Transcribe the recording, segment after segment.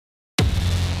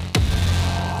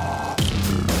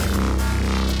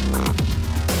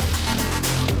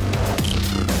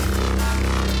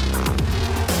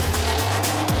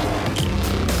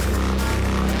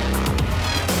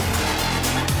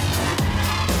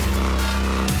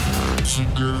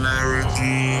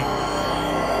Singularity.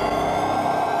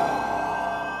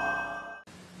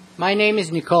 My name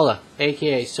is Nicola,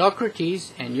 aka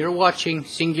Socrates, and you're watching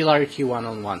Singularity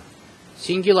One-on-One.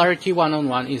 Singularity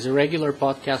One-on-One is a regular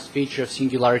podcast feature of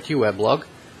Singularity weblog,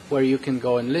 where you can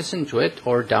go and listen to it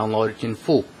or download it in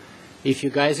full. If you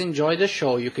guys enjoy the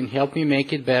show, you can help me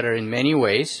make it better in many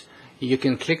ways. You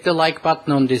can click the like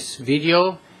button on this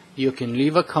video, you can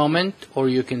leave a comment, or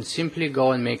you can simply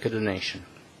go and make a donation.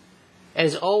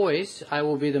 As always, I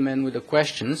will be the man with the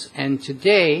questions, and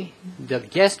today the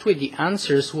guest with the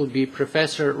answers will be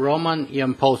Professor Roman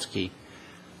Yampolskiy.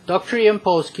 Dr.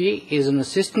 Yampolskiy is an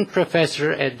assistant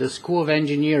professor at the School of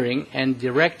Engineering and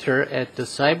director at the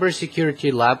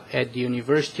Cybersecurity Lab at the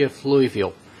University of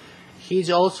Louisville. He's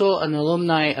also an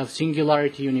alumni of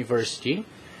Singularity University,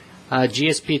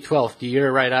 GSP 12, the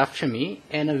year right after me,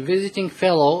 and a visiting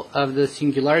fellow of the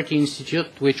Singularity Institute,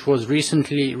 which was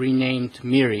recently renamed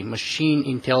MIRI, Machine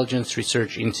Intelligence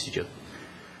Research Institute.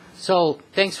 So,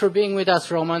 thanks for being with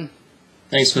us, Roman.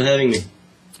 Thanks for having me.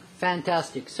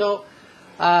 Fantastic. So,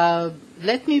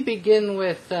 let me begin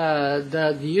with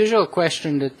the usual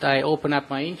question that I open up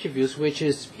my interviews, which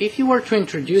is, if you were to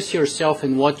introduce yourself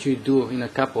and what you do in a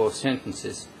couple of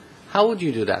sentences, how would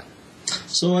you do that?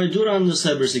 So I do run the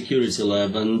Cybersecurity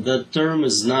Lab, and that term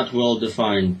is not well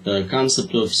defined. The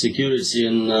concept of security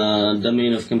in the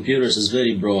domain of computers is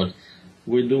very broad.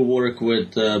 We do work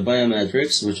with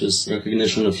biometrics, which is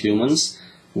recognition of humans.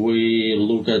 We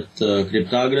look at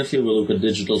cryptography, we look at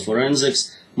digital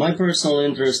forensics. My personal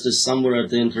interest is somewhere at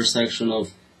the intersection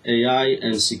of AI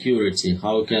and security.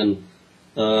 How can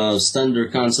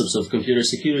standard concepts of computer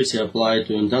security apply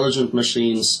to intelligent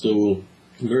machines, to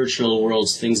virtual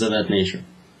worlds, things of that nature.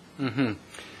 Mm-hmm.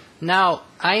 Now,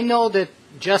 I know that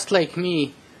just like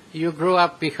me, you grew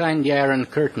up behind the Iron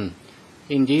Curtain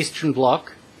in the Eastern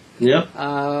Bloc. Yep.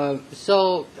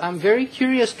 So I'm very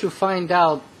curious to find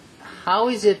out, how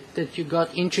is it that you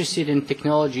got interested in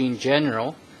technology in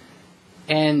general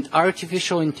and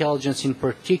artificial intelligence in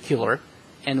particular,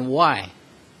 and why?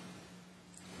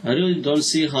 I really don't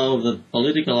see how the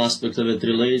political aspect of it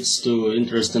relates to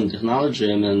interest in technology.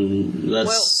 I mean,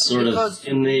 that's sort of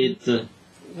innate.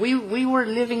 We were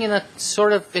living in a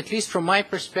sort of, at least from my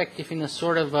perspective, in a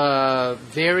sort of a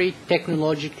very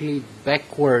technologically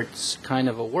backwards kind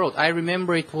of a world. I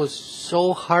remember it was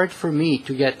so hard for me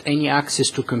to get any access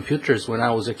to computers when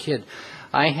I was a kid.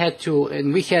 I had to,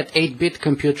 and we had 8-bit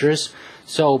computers,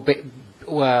 so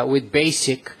with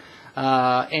BASIC.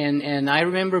 And I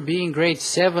remember being grade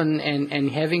 7 and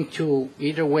having to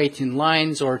either wait in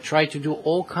lines or try to do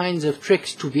all kinds of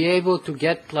tricks to be able to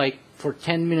get like for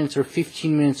 10 minutes or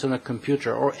 15 minutes on a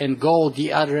computer and go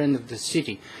the other end of the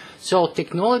city. So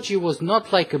technology was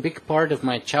not like a big part of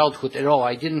my childhood at all.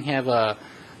 I didn't have a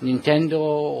Nintendo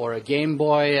or a Game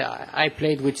Boy. I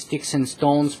played with sticks and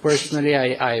stones personally.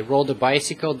 I rode a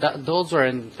bicycle. Those were,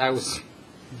 and I was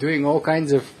doing all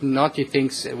kinds of naughty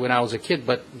things when I was a kid,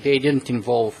 but they didn't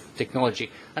involve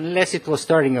technology, unless it was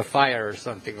starting a fire or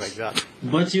something like that.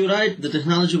 But you're right, the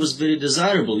technology was very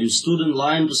desirable. You stood in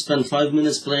line to spend 5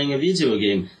 minutes playing a video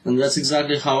game, and that's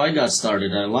exactly how I got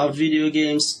started. I loved video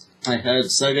games. I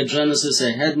had Sega Genesis,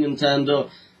 I had Nintendo.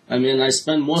 I mean, I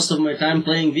spent most of my time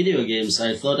playing video games.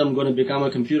 I thought I'm going to become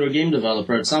a computer game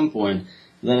developer at some point.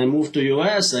 Then I moved to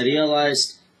US, I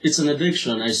realized it's an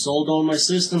addiction. I sold all my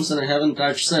systems and I haven't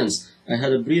touched since. I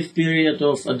had a brief period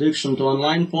of addiction to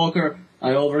online poker.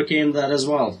 I overcame that as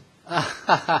well.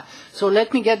 So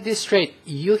let me get this straight.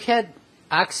 You had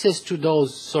access to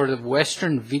those sort of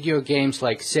Western video games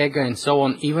like Sega and so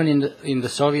on, even in the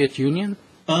Soviet Union?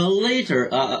 Later,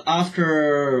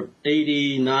 after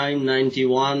 89,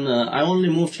 91, I only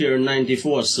moved here in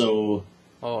 94, so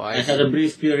I had a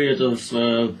brief period of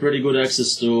pretty good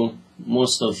access to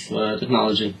most of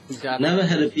technology. Never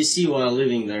had a PC while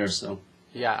living there, so.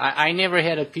 Yeah, I never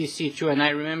had a PC too, and I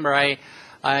remember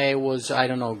I was, I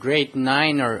don't know, grade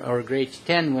 9 or grade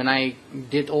 10 when I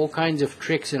did all kinds of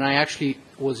tricks, and I actually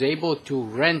was able to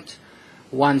rent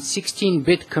one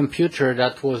 16-bit computer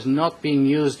that was not being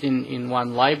used in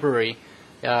one library.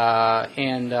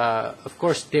 Of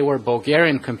course, they were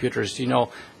Bulgarian computers. You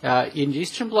know, in the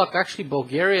Eastern Bloc, actually,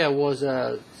 Bulgaria was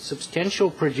a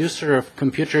substantial producer of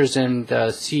computers and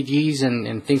CDs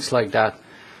and things like that.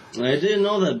 I didn't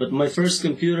know that, but my first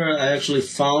computer, I actually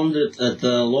found it at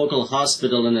the local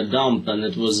hospital in a dump, and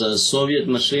it was a Soviet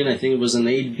machine. I think it was an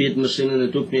 8-bit machine, and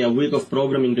it took me a week of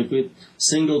programming to put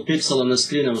single pixel on the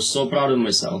screen. I was so proud of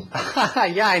myself.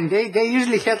 Yeah, and they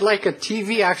usually had like a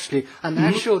TV, actually, an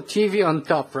actual TV on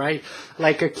top, right?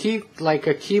 Like a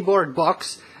keyboard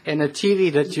box, and a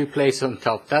TV that you place on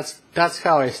top. That's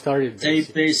how I started.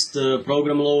 Tape-based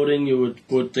program loading. You would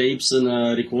put tapes in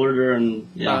a recorder, and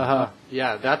yeah.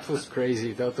 Yeah, that was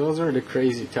crazy. Those were the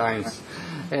crazy times.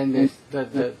 And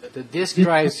the disk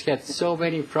drives had so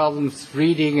many problems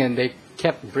reading, and they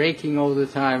kept breaking all the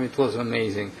time. It was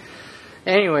amazing.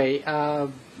 Anyway,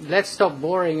 let's stop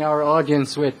boring our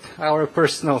audience with our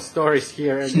personal stories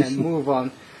here and then move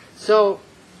on. So,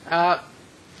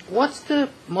 what's the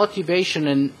motivation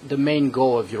and the main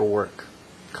goal of your work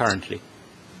currently?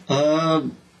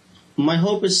 My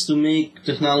hope is to make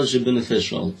technology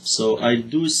beneficial. So I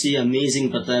do see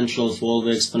amazing potential for all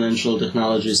the exponential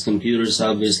technologies, computers,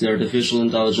 obviously, artificial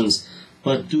intelligence,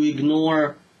 but to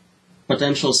ignore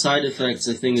potential side effects,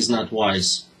 I think, is not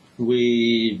wise.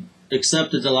 We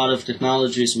accepted a lot of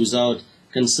technologies without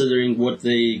considering what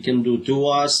they can do to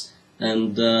us,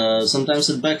 and sometimes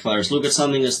it backfires. Look at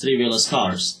something as trivial as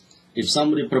cars. If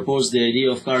somebody proposed the idea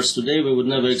of cars today, we would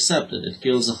never accept it. It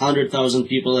kills 100,000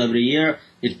 people every year,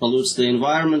 it pollutes the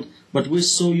environment, but we're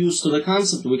so used to the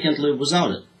concept we can't live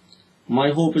without it. My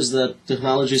hope is that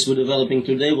technologies we're developing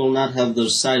today will not have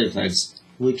those side effects.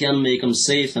 We can make them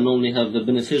safe and only have the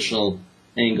beneficial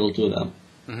angle to them.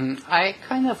 Mm-hmm. I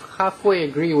kind of halfway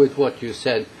agree with what you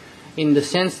said, in the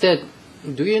sense that,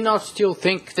 do you not still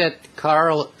think that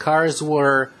cars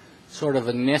were sort of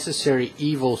a necessary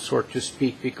evil, so to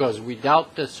speak, because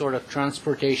without the sort of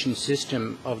transportation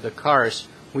system of the cars,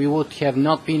 we would have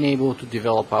not been able to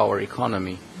develop our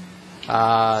economy.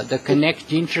 The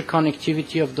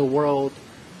interconnectivity of the world,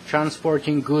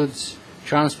 transporting goods,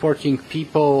 transporting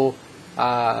people,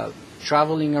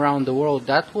 traveling around the world,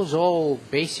 that was all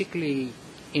basically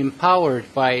empowered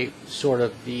by sort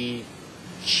of the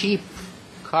cheap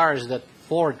cars that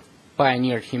Ford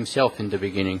pioneered himself in the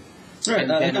beginning. Right,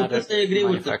 I completely agree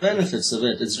with the benefits of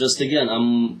it. It's just, again,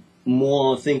 I'm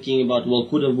more thinking about, well,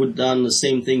 could have done the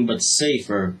same thing but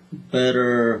safer,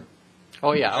 better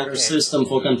system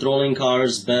for controlling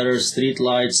cars, better street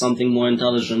lights, something more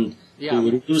intelligent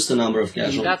to reduce the number of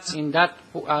casualties. In that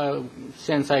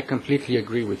sense, I completely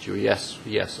agree with you.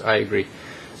 Yes, I agree.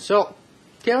 So,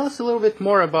 tell us a little bit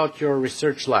more about your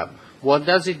research lab. What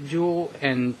does it do,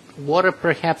 and what are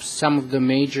perhaps some of the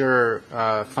major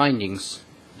findings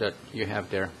that you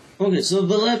have there? Okay, so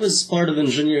the lab is part of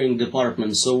engineering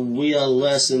department, so we are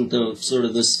less into sort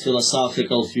of this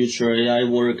philosophical future AI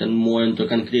work and more into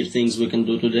concrete things we can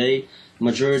do today.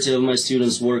 Majority of my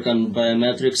students work on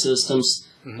biometric systems,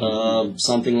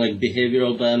 something like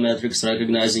behavioral biometrics,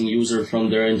 recognizing user from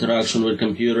their interaction with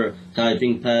computer,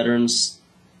 typing patterns,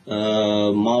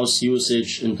 mouse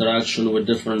usage, interaction with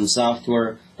different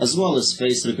software, as well as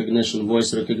face recognition,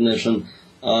 voice recognition.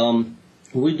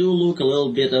 We do look a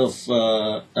little bit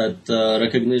at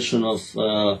recognition of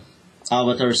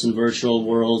avatars in virtual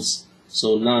worlds,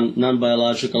 so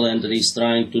non-biological entities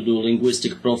trying to do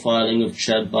linguistic profiling of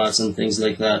chatbots and things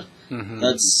like that. Mm-hmm.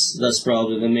 That's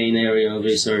probably the main area of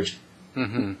research.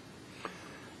 Mm-hmm.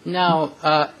 Now,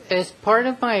 as part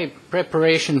of my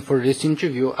preparation for this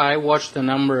interview, I watched a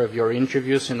number of your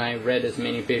interviews and I read as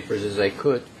many papers as I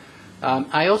could.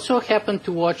 I also happened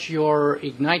to watch your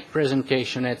Ignite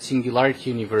presentation at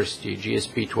Singularity University,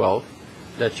 GSP 12,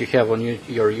 that you have on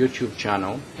your YouTube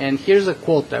channel. And here's a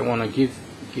quote I want to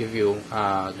give you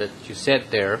that you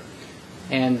said there,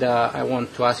 and I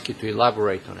want to ask you to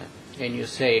elaborate on it. And you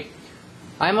say,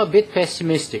 "I'm a bit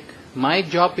pessimistic. My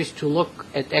job is to look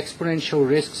at exponential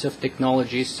risks of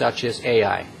technologies such as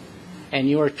AI." And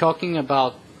you are talking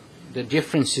about the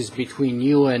differences between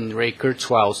you and Ray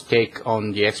Kurzweil's take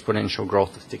on the exponential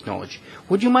growth of technology.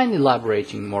 Would you mind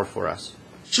elaborating more for us?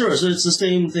 Sure. So it's the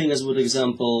same thing as what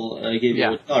example I gave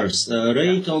you with cars.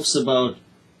 Ray talks about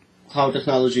how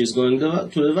technology is going to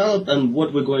develop and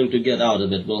what we're going to get out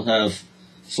of it. We'll have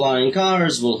flying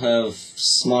cars, we'll have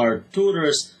smart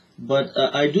tutors, but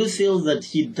I do feel that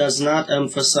he does not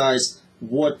emphasize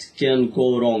what can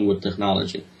go wrong with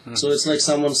technology. So it's like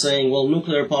someone saying, well,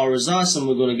 nuclear power is awesome,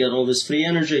 we're going to get all this free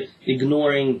energy,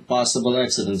 ignoring possible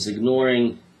accidents,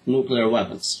 ignoring nuclear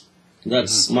weapons.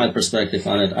 That's my perspective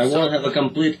on it. I want to have a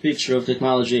complete picture of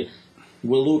technology.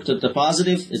 We looked at the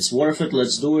positive, it's worth it,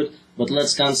 let's do it, but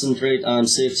let's concentrate on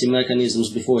safety mechanisms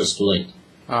before it's too late.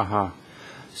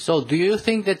 So do you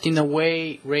think that in a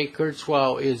way Ray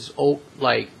Kurzweil is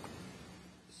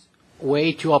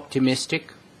way too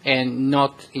optimistic and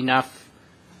not enough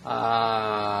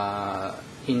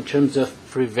in terms of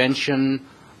prevention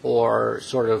or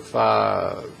sort of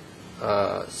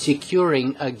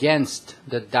securing against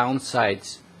the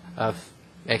downsides of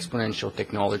exponential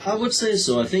technology? I would say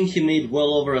so. I think he made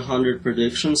well over 100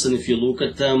 predictions, and if you look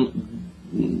at them,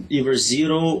 either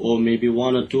zero or maybe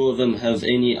one or two of them have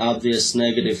any obvious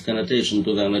negative connotation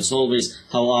to them. It's always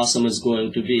how awesome it's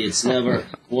going to be. It's never,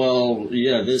 well,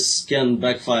 yeah, this can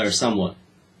backfire somewhat.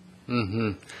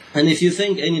 Mm-hmm. And if you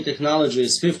think any technology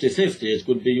is 50-50, it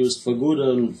could be used for good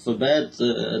and for bad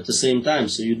at the same time.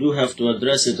 So you do have to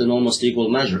address it in almost equal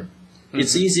measure. Mm-hmm.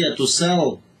 It's easier to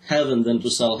sell heaven than to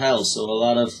sell hell. So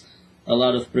a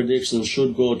lot of predictions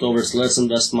should go towards let's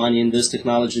invest money in this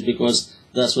technology because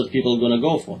that's what people are going to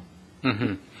go for.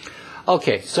 Mm-hmm.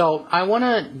 Okay, so I want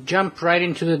to jump right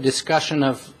into the discussion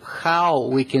of how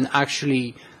we can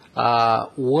actually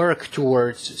work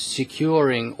towards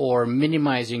securing or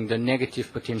minimizing the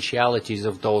negative potentialities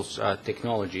of those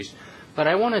technologies. But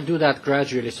I want to do that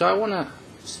gradually. So I want to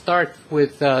start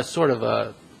with sort of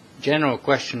a general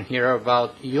question here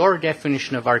about your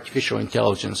definition of artificial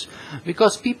intelligence,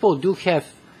 because people do have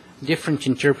different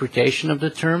interpretation of the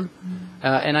term,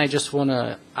 and I just want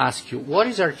to ask you, what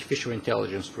is artificial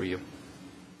intelligence for you?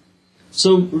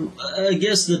 So I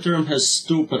guess the term has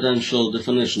two potential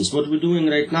definitions. What we're doing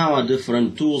right now are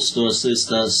different tools to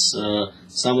assist us.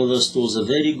 Some of those tools are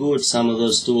very good. Some of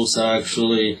those tools are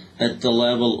actually at the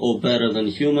level or better than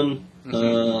human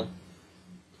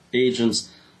agents.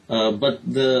 But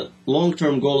the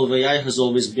long-term goal of AI has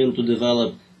always been to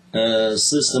develop a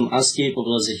system as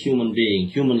capable as a human being,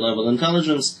 human-level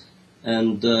intelligence,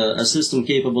 and a system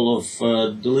capable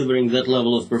of delivering that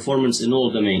level of performance in all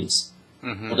domains.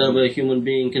 Mm-hmm. Whatever a human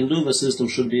being can do, the system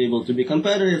should be able to be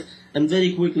competitive, and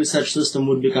very quickly such system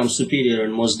would become superior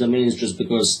in most domains just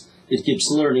because it keeps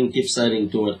learning, keeps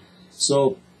adding to it.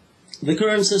 So the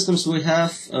current systems we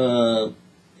have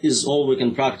is all we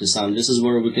can practice on. This is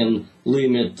where we can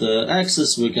limit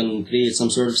access, we can create some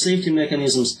sort of safety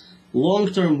mechanisms.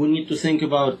 Long term, we need to think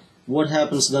about what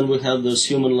happens when we have those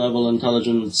human-level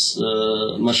intelligence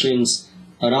machines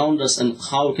around us, and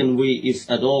how can we, if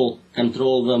at all,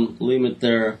 control them, limit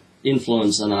their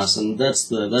influence on us, and that's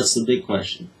the big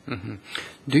question. Mm-hmm.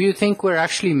 Do you think we're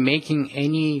actually making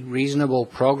any reasonable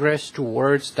progress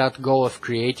towards that goal of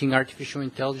creating artificial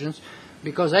intelligence?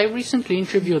 Because I recently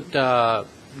interviewed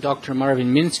Dr.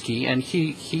 Marvin Minsky, and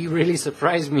he really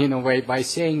surprised me in a way by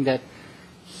saying that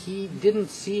he didn't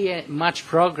see much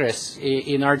progress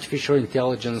in artificial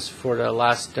intelligence for the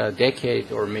last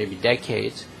decade or maybe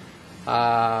decades.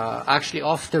 Actually,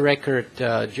 off the record,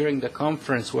 during the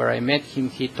conference where I met him,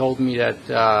 he told me that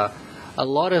a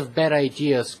lot of bad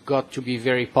ideas got to be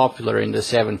very popular in the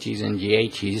 70s and the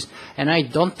 80s, and I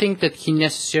don't think that he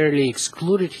necessarily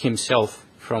excluded himself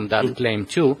from that claim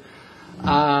too,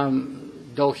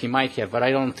 though he might have, but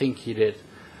I don't think he did.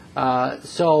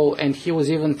 And he was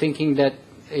even saying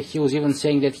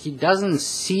that he doesn't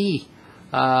see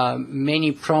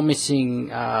many promising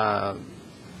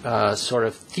sort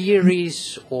of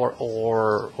theories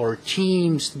or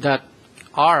teams that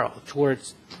are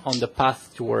on the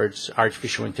path towards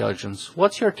artificial intelligence.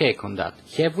 What's your take on that?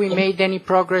 Have we made any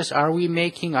progress? Are we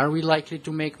likely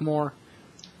to make more?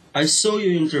 I saw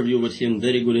your interview with him,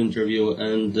 very good interview,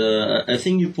 and I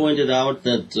think you pointed out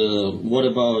that what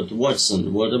about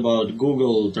Watson? What about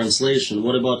Google Translation?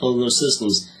 What about all those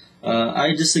systems?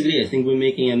 I disagree. I think we're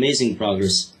making amazing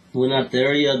progress. We're not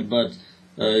there yet, but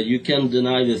you can't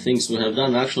deny the things we have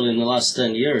done. Actually, in the last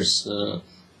 10 years,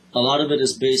 a lot of it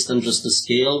is based on just the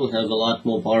scale. We have a lot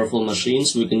more powerful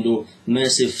machines. We can do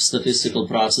massive statistical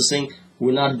processing.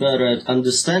 We're not better at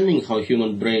understanding how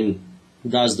human brain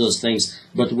does those things,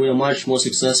 but we are much more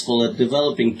successful at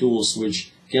developing tools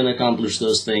which can accomplish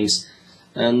those things.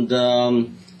 And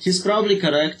he's probably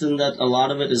correct in that a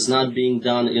lot of it is not being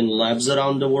done in labs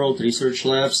around the world, research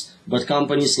labs, but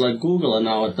companies like Google are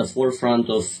now at the forefront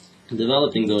of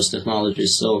developing those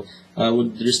technologies. So I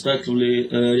would respectfully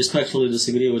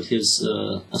disagree with his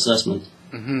assessment.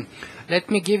 Mm-hmm.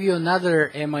 Let me give you another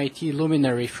MIT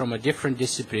luminary from a different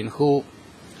discipline who,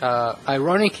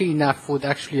 ironically enough, would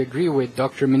actually agree with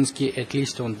Dr. Minsky, at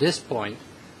least on this point,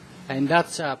 and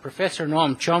that's Professor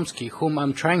Noam Chomsky, whom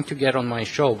I'm trying to get on my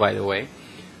show, by the way.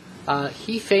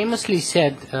 He famously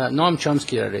said, Noam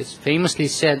Chomsky that is, famously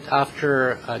said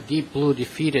after Deep Blue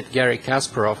defeated Garry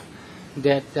Kasparov,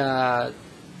 that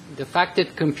the fact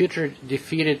that computer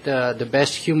defeated the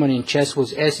best human in chess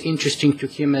was as interesting to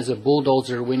him as a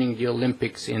bulldozer winning the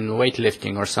Olympics in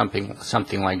weightlifting or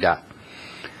something like that.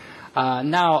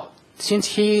 Now, since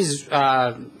he's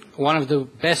one of the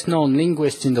best-known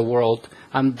linguists in the world,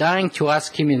 I'm dying to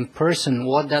ask him in person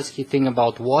what does he think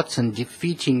about Watson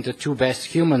defeating the two best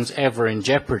humans ever in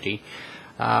Jeopardy,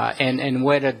 and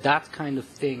whether that kind of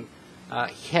thing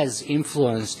has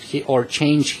influenced or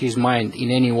changed his mind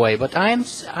in any way. But I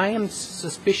am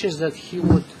suspicious that he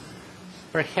would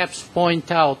perhaps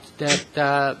point out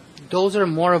that those are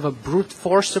more of a brute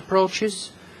force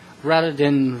approaches rather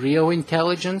than real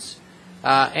intelligence,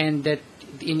 and that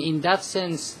in that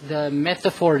sense, the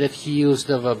metaphor that he used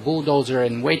of a bulldozer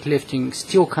and weightlifting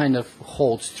still kind of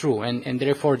holds true, and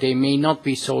therefore they may not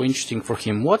be so interesting for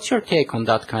him. What's your take on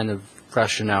that kind of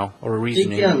rationale or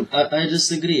reasoning? Again, I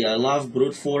disagree. I love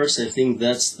brute force. I think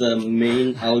that's the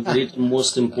main algorithm,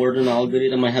 most important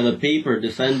algorithm. I have a paper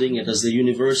defending it as the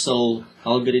universal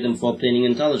algorithm for obtaining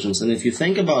intelligence. And if you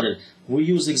think about it, we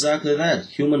use exactly that.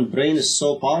 Human brain is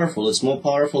so powerful. It's more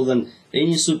powerful than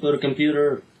any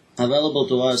supercomputer available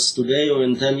to us today or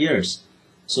in 10 years.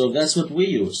 So that's what we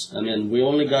use. I mean, we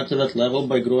only got to that level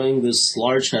by growing this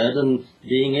large head and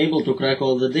being able to crack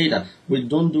all the data. We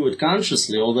don't do it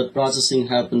consciously. All that processing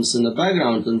happens in the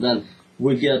background, and then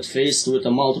we get faced with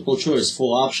a multiple choice,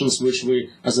 4 options which we,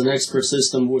 as an expert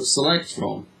system, would select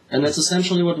from. And that's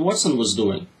essentially what Watson was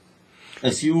doing.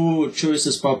 A few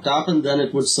choices popped up, and then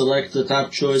it would select the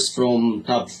top choice from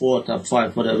top 4, top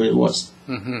 5, whatever it was.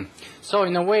 Mm-hmm. So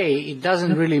in a way, it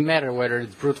doesn't really matter whether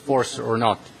it's brute force or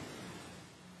not.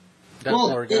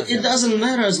 It doesn't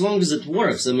matter as long as it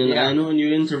works. I mean, yeah. I know in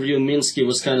your interview, Minsky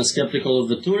was kind of skeptical of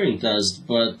the Turing test,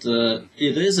 but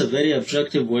it is a very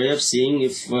objective way of seeing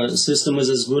if a system is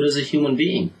as good as a human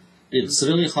being. It's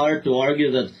really hard to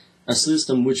argue that a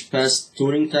system which passed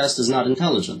Turing test is not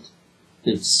intelligent.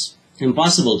 It's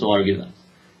impossible to argue that.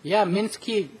 Yeah,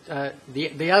 Minsky,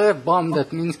 the other bomb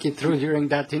that Minsky threw during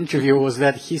that interview was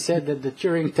that he said that the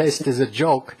Turing test is a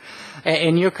joke.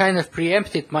 And you kind of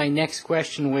preempted my next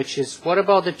question, which is, what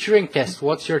about the Turing test?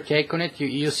 What's your take on it?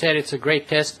 You said it's a great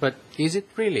test, but is it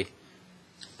really?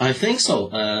 I think so.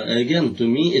 Again, to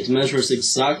me, it measures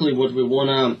exactly what we want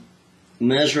to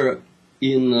measure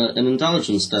in an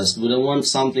intelligence test. We don't want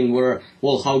something where,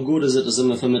 well, how good is it as a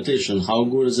mathematician? How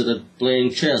good is it at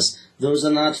playing chess? Those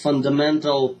are not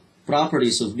fundamental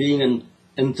properties of being an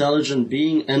intelligent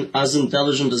being and as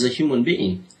intelligent as a human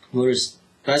being. Whereas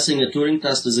passing a Turing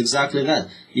test is exactly that.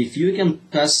 If you can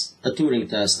pass a Turing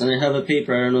test, and I have a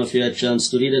paper, I don't know if you had a chance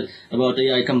to read it, about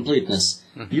AI completeness.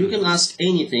 Mm-hmm. You can ask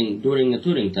anything during a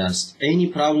Turing test. Any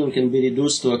problem can be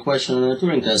reduced to a question on a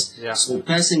Turing test. Yeah. So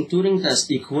passing Turing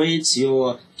test equates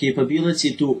your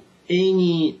capability to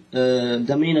any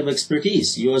domain of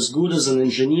expertise. You're as good as an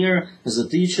engineer, as a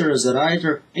teacher, as a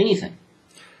writer, anything.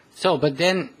 So, but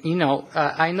then,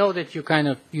 I know that you kind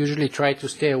of usually try to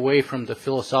stay away from the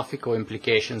philosophical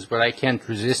implications, but I can't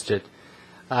resist it.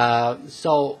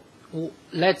 So,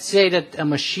 let's say that a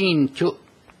machine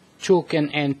took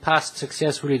and passed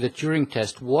successfully the Turing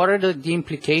test. What are the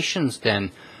implications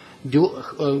then?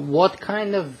 What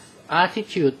kind of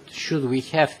attitude should we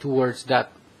have towards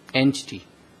that entity?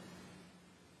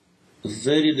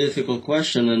 Very difficult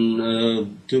question,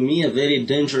 and to me a very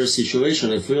dangerous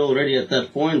situation. If we're already at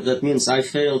that point, that means I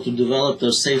failed to develop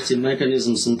those safety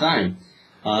mechanisms in time.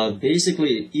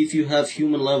 Basically, if you have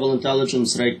human-level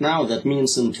intelligence right now, that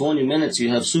means in 20 minutes you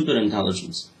have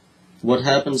superintelligence. What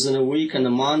happens in a week and a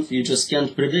month, you just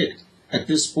can't predict. At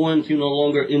this point, you're no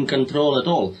longer in control at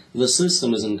all. The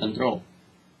system is in control.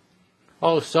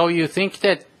 Oh, so you think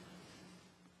that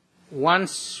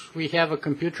once we have a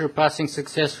computer passing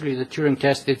successfully the Turing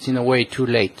test, it's in a way too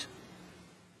late?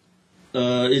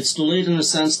 It's too late in the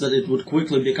sense that it would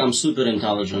quickly become super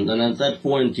intelligent, and at that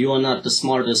point you are not the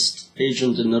smartest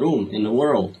agent in the room, in the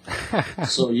world.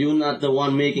 So you're not the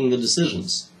one making the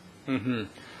decisions. Mm-hmm.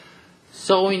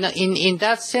 So in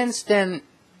that sense, then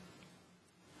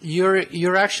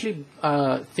you're actually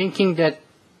thinking that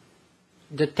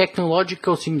the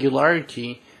technological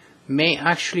singularity may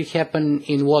actually happen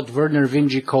in what Vernor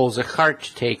Vinge calls a hard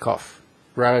takeoff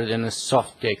rather than a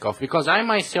soft takeoff. Because I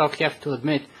myself have to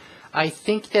admit, I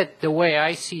think that the way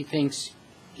I see things,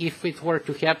 if it were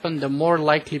to happen, the more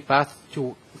likely path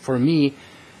for me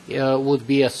would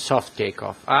be a soft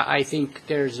takeoff. I think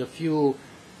there's a few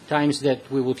times that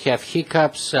we would have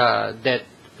hiccups, that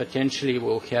potentially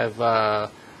will have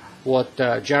what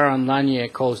Jaron Lanier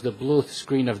calls the blue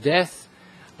screen of death,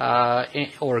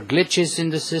 or glitches in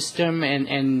the system,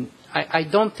 and I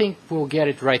don't think we'll get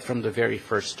it right from the very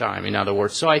first time, in other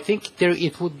words. So I think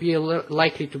it would be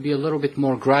likely to be a little bit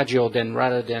more gradual than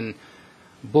rather than,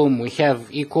 boom, we have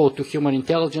equal to human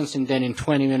intelligence, and then in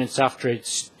 20 minutes after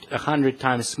it's 100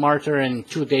 times smarter, and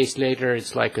 2 days later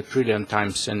it's like 1 trillion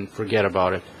times, and forget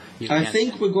about it. I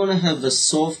think we're going to have the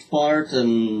soft part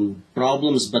and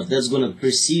problems, but that's going to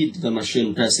precede the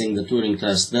machine passing the Turing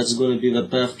test. That's going to be the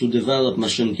path to develop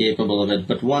machine capable of it.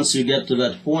 But once you get to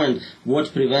that point,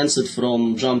 what prevents it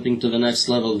from jumping to the next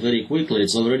level very quickly?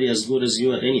 It's already as good as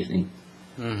you at anything.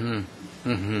 Mm-hmm.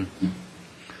 Mm-hmm.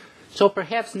 So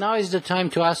perhaps now is the time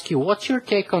to ask you, what's your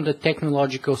take on the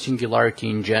technological singularity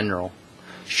in general?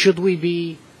 Should we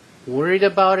be worried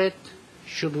about it?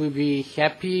 Should we be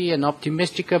happy and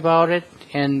optimistic about it?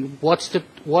 And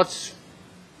what's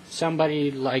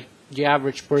somebody like the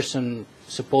average person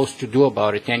supposed to do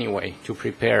about it anyway to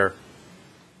prepare?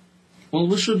 Well,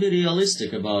 we should be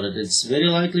realistic about it. It's very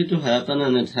likely to happen,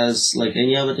 and it has, like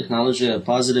any other technology, a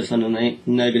positive and a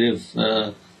negative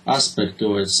aspect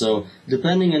to it. So,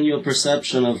 depending on your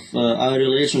perception of our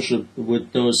relationship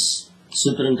with those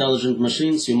superintelligent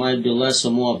machines, you might be less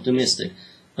or more optimistic.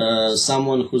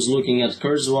 Someone who's looking at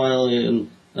Kurzweil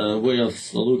way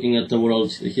of looking at the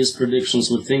world, his predictions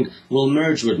would think we'll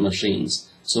merge with machines.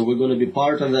 So we're going to be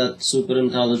part of that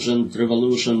superintelligent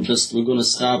revolution. Just we're going to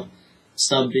stop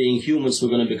being humans. We're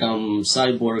going to become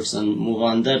cyborgs and move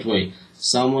on that way.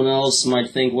 Someone else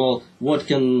might think, well, what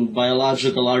can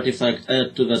biological artifact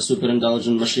add to that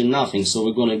superintelligent machine? Nothing. So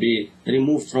we're going to be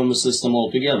removed from the system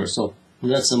altogether. So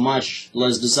that's a much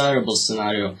less desirable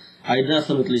scenario. I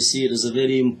definitely see it as a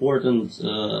very important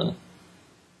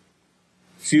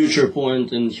future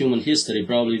point in human history,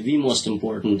 probably the most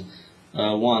important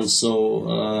one.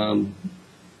 So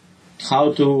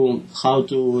how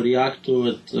to react to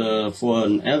it for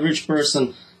an average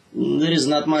person, there is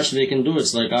not much they can do.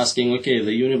 It's like asking, okay,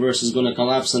 the universe is going to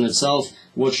collapse on itself.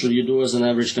 What should you do as an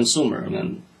average consumer? I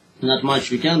mean, not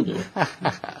much we can do.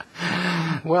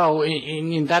 Well,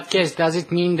 in that case, does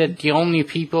it mean that the only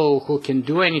people who can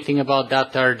do anything about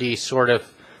that are the sort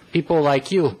of people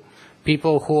like you,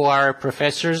 people who are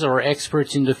professors or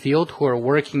experts in the field who are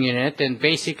working in it, and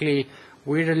basically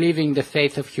we're leaving the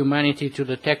fate of humanity to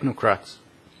the technocrats?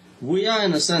 We are,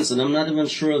 in a sense, and I'm not even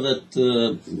sure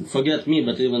that, forget me,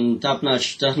 but even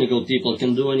top-notch technical people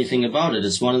can do anything about it.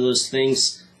 It's one of those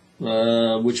things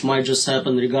which might just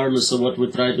happen regardless of what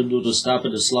we try to do to stop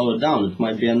it or slow it down. It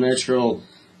might be a natural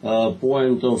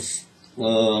point of,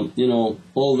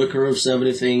 all the curves,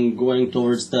 everything going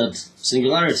towards that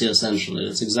singularity, essentially.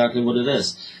 That's exactly what it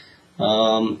is.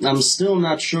 I'm still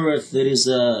not sure if there is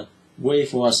a way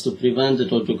for us to prevent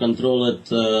it or to control it,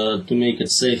 to make it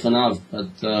safe enough, but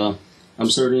I'm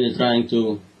certainly trying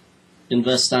to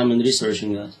invest time in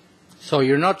researching that. So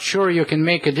you're not sure you can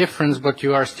make a difference, but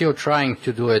you are still trying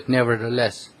to do it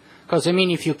nevertheless. Because, I mean,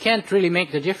 if you can't really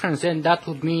make the difference, then that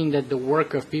would mean that the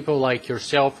work of people like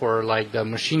yourself or like the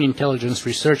Machine Intelligence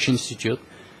Research Institute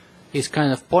is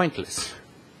kind of pointless.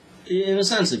 In a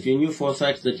sense, if you knew for a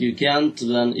fact that you can't,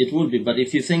 then it would be. But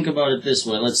if you think about it this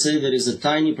way, let's say there is a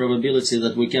tiny probability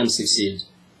that we can succeed.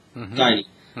 Mm-hmm. Tiny.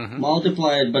 Mm-hmm.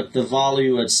 Multiply it, but the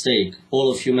value at stake,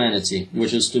 all of humanity,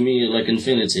 which is to me like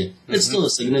infinity. Mm-hmm. It's still a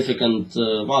significant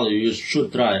value. You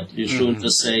should try it. You shouldn't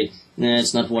just say, nah,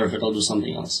 it's not worth it, I'll do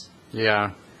something else.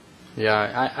 Yeah.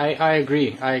 I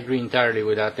agree. I agree entirely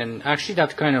with that. And actually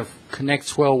that kind of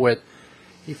connects well with,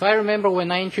 if I remember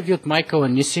when I interviewed Michael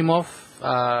and Asimov,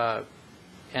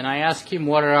 and I asked him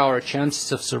what are our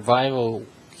chances of survival,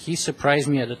 he surprised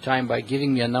me at the time by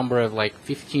giving me a number of like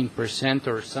 15%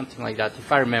 or something like that,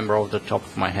 if I remember off the top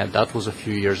of my head. That was a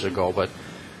few years ago. But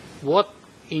what,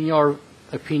 in your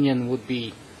opinion, would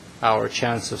be our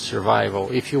chance of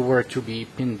survival if you were to be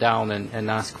pinned down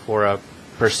and ask for a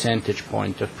percentage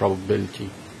point of probability?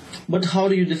 But how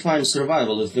do you define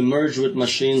survival? If we merge with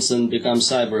machines and become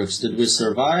cyborgs, did we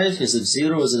survive? Is it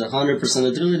 0? Is it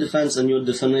 100%? It really depends on your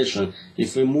definition.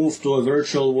 If we move to a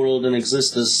virtual world and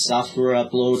exist as software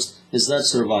uploads, is that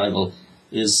survival?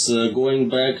 Is going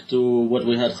back to what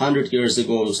we had 100 years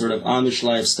ago, sort of Amish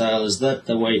lifestyle, is that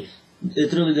the way?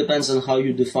 It really depends on how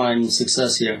you define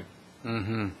success here.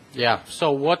 Mm-hmm. Yeah.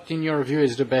 So what, in your view,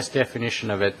 is the best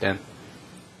definition of it then?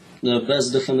 The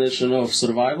best definition of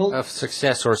survival? Of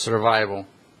success or survival.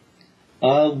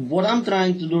 What I'm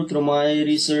trying to do through my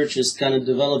research is kind of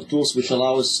develop tools which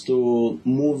allow us to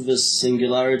move this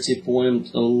singularity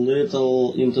point a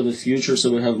little into the future,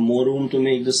 so we have more room to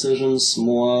make decisions,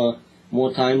 more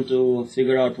time to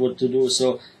figure out what to do.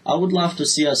 So I would love to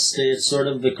see us stay at sort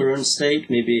of the current state,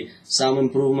 maybe some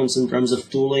improvements in terms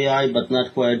of tool AI, but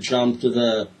not quite jump to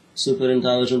the super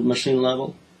intelligent machine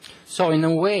level. So in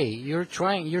a way, you're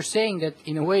saying that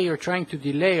in a way you're trying to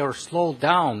delay or slow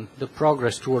down the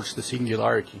progress towards the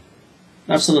singularity.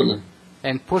 Absolutely.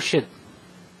 And push it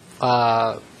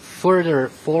further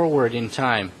forward in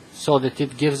time so that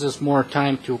it gives us more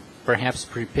time to perhaps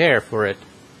prepare for it.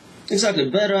 Exactly.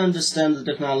 Better understand the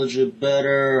technology,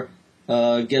 better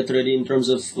get ready in terms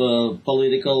of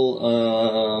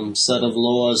political set of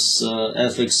laws,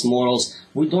 ethics, morals.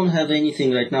 We don't have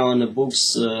anything right now in the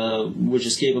books which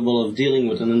is capable of dealing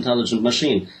with an intelligent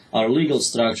machine. Our legal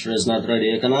structure is not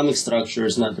ready, economic structure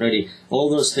is not ready. All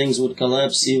those things would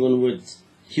collapse even with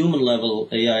human-level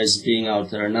AIs being out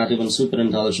there, not even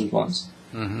super-intelligent ones.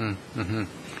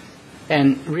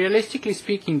 And realistically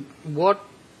speaking,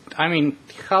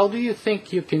 how do you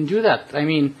think you can do that? I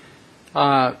mean,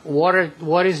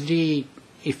 what is the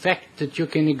effect that you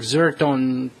can exert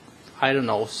on, I don't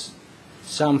know,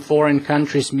 some foreign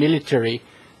country's military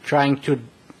trying to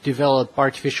develop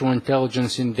artificial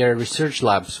intelligence in their research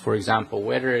labs, for example,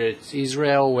 whether it's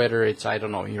Israel, whether it's, I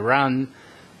don't know, Iran,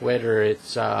 whether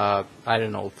it's,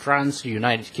 France,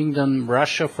 United Kingdom,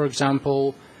 Russia, for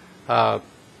example.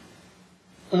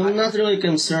 I'm not really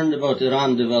concerned about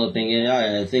Iran developing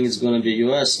AI. I think it's going to be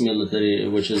U.S. military,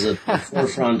 which is at the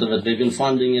forefront of it. They've been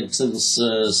funding it since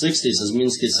the 60s, as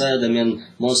Minsky said. I mean,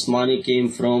 most money came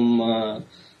from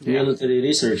military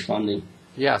research funding.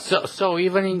 Yeah, so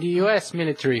even in the U.S.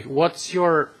 military, what's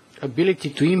your ability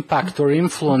to impact or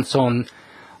influence on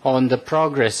the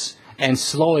progress and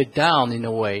slow it down in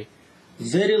a way?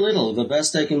 Very little. The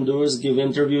best I can do is give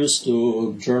interviews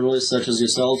to journalists such as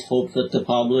yourself, hope that the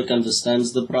public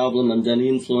understands the problem and then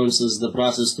influences the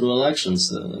process through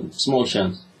elections. Small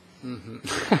chance.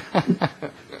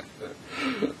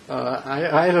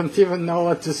 I don't even know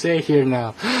what to say here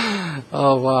now.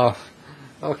 Oh, wow.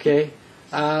 Okay.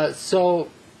 Let's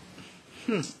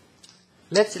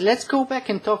go back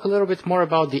and talk a little bit more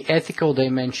about the ethical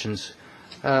dimensions,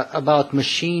 about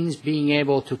machines being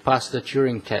able to pass the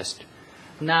Turing test.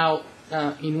 Now,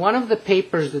 in one of the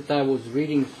papers that I was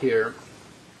reading here,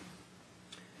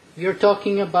 you're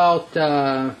talking about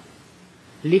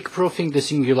leak-proofing the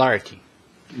singularity.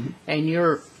 And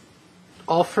you're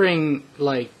offering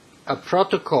like a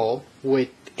protocol with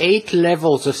 8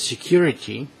 levels of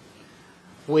security,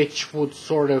 which would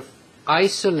sort of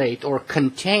isolate or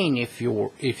contain, if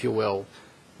you will,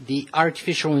 the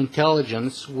artificial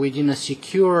intelligence within a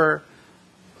secure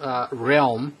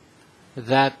realm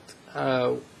that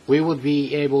we would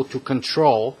be able to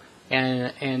control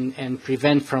and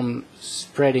prevent from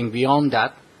spreading beyond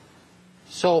that.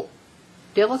 So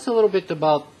tell us a little bit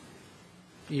about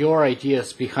your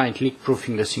ideas behind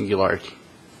leak-proofing the singularity.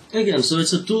 Again, so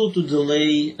it's a tool to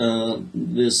delay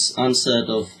this onset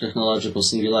of technological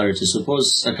singularity.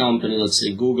 Suppose a company, let's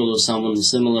say Google or someone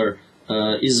similar,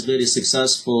 is very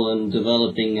successful in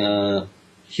developing a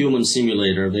human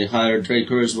simulator. They hired Ray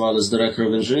Kurzweil as director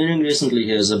of engineering recently.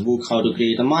 He has a book, How to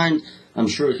Create a Mind. I'm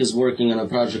sure he's working on a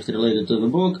project related to the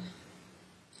book.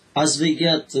 As they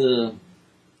get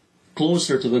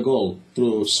closer to the goal,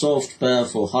 through soft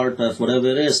path or hard path, whatever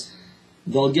it is,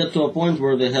 they'll get to a point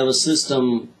where they have a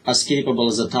system as capable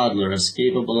as a toddler, as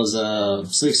capable as a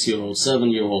 6-year-old,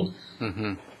 7-year-old.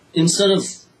 Instead of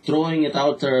throwing it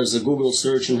out there as a Google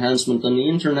search enhancement on the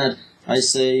internet, I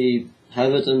say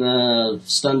have it in a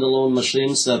standalone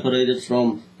machine separated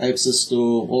from access to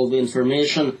all the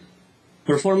information.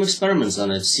 Perform experiments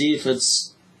on it. See if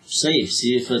it's safe.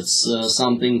 See if it's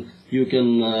something you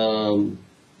can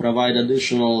provide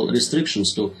additional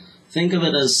restrictions to. Think of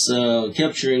it as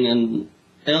capturing an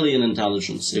alien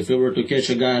intelligence. If we were to catch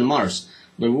a guy on Mars,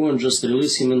 we wouldn't just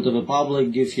release him into the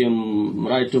public, give him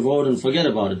right to vote, and forget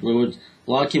about it. We would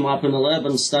lock him up in a lab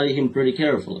and study him pretty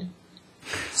carefully.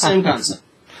 Same concept.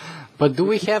 But do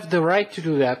we have the right to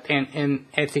do that and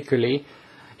ethically?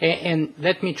 And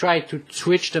let me try to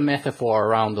switch the metaphor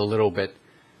around a little bit.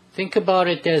 Think about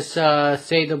it as,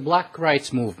 say, the Black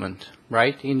rights movement,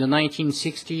 right? In the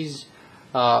 1960s,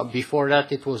 before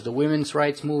that it was the women's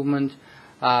rights movement.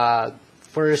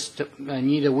 First,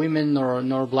 neither women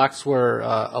nor blacks were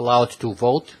allowed to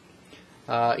vote.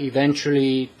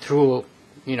 Eventually, through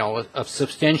a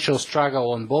substantial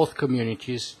struggle on both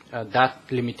communities, that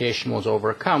limitation was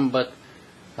overcome. But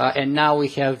and now we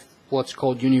have what's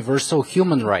called universal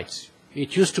human rights.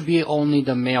 It used to be only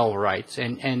the male rights,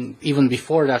 and even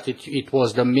before that, it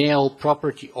was the male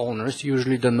property owners,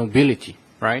 usually the nobility,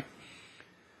 right?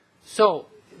 So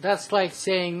that's like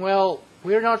saying, well,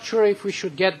 we're not sure if we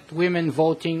should get women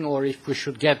voting or if we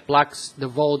should get blacks the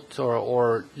vote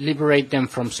or liberate them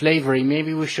from slavery.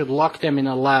 Maybe we should lock them in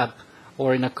a lab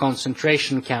or in a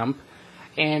concentration camp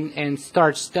and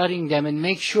start studying them and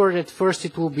make sure that first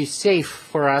it will be safe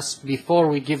for us before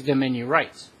we give them any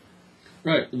rights.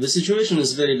 Right. The situation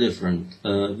is very different.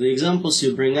 The examples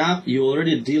you bring up, you're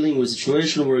already dealing with a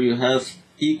situation where you have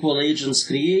equal agents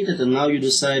created and now you're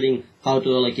deciding how to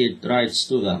allocate rights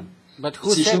to them. But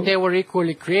who said they were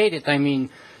equally created? I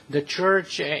mean, the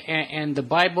church and the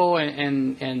Bible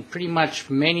and pretty much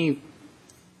many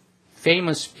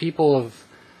famous people of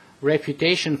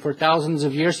reputation for thousands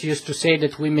of years used to say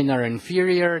that women are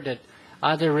inferior, that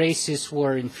other races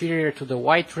were inferior to the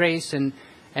white race,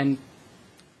 and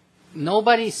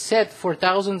nobody said for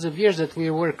thousands of years that we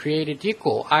were created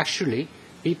equal. Actually,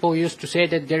 people used to say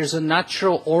that there's a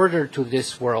natural order to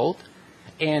this world,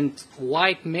 and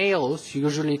white males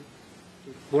usually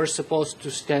were supposed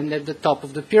to stand at the top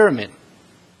of the pyramid.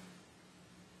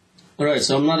 All right,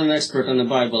 so I'm not an expert on the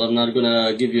Bible. I'm not going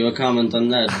to give you a comment on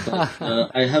that.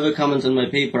 But I have a comment in my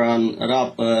paper on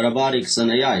robotics and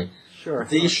AI. Sure.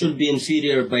 They should be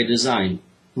inferior by design.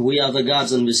 We are the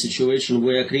gods in this situation.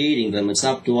 We are creating them. It's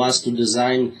up to us to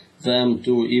design them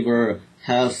to either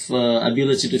have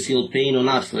ability to feel pain or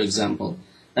not, for example.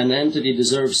 An entity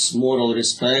deserves moral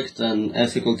respect and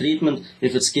ethical treatment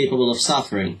if it's capable of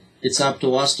suffering. It's up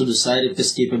to us to decide if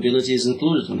this capability is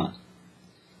included or not.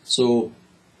 So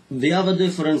the other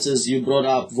difference is you brought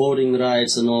up voting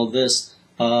rights and all this.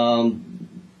 All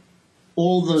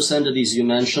those entities you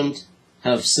mentioned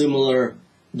have similar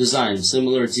design,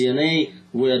 similar DNA.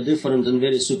 We are different in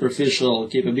very superficial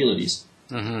capabilities.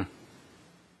 Mm-hmm.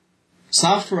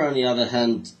 Software, on the other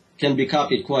hand, can be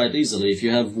copied quite easily. If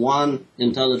you have one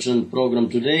intelligent program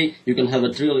today, you can have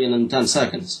 1 trillion in 10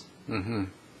 seconds. Mm-hmm.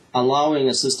 Allowing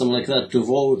a system like that to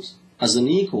vote as an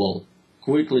equal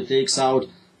quickly takes out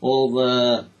all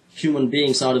the human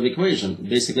beings out of the equation.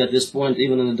 Basically, at this point,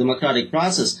 even in the democratic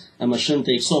process, a machine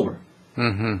takes over.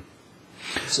 Mm-hmm.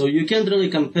 So you can't really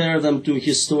compare them to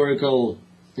historical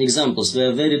examples. They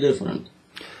are very different.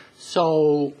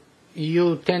 So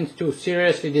you tend to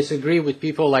seriously disagree with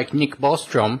people like Nick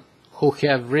Bostrom, who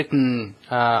have written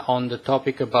on the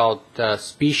topic about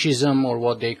speciesism, or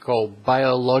what they call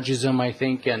biologism, I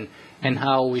think, and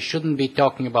how we shouldn't be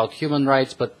talking about human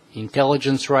rights but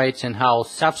intelligence rights, and how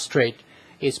substrate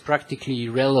is practically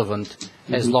irrelevant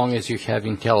as long as you have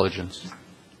intelligence.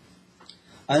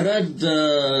 I read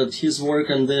his work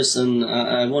on this, and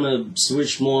I want to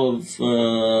switch more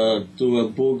to a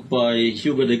book by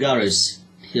Hugo de Garis,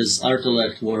 his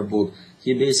Artilect War book.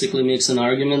 He basically makes an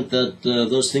argument that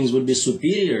those things would be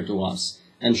superior to us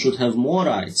and should have more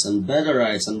rights and better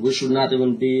rights, and we should not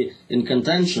even be in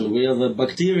contention. We have a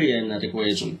bacteria in that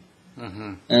equation.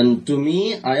 Mm-hmm. And to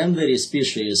me, I am very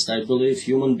speciesist. I believe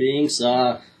human beings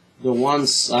are the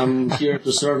ones I'm here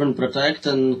to serve and protect,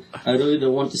 and I really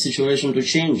don't want the situation to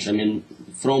change. I mean,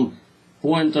 from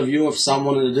point of view of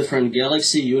someone in a different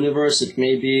galaxy, universe, it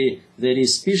may be very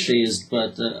speciesist,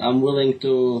 but I'm willing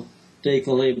to take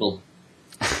the label.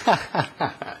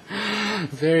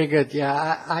 Very good.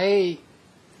 Yeah,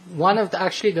 one of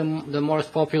the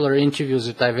most popular interviews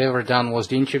that I've ever done was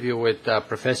the interview with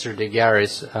Professor de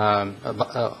Garis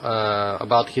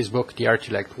about his book, The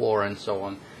Artilect War, and so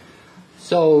on.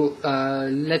 So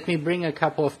let me bring a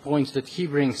couple of points that he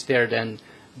brings there then.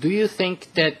 Do you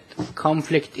think that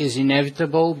conflict is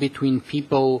inevitable between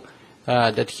people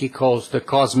that he calls the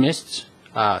cosmists,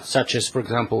 such as, for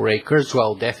example, Ray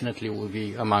Kurzweil definitely will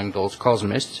be among those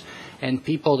cosmists, and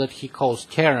people that he calls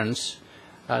Terrans,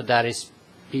 that is,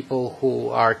 people who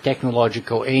are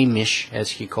technological Amish,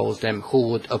 as he calls them, who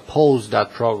would oppose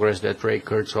that progress that Ray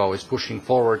Kurzweil is pushing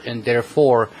forward, and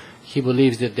therefore he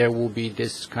believes that there will be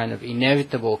this kind of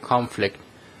inevitable conflict,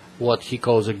 what he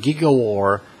calls a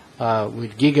giga-war,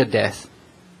 with giga-death?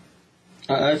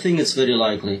 I think it's very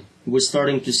likely. We're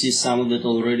starting to see some of it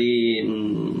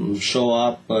already show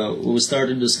up. We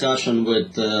started discussion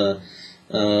with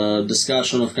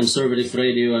discussion of conservative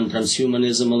radio and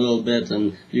transhumanism a little bit,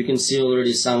 and you can see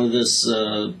already some of this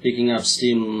picking up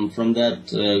steam from that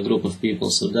group of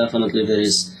people. So definitely there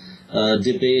is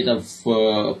debate of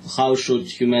how should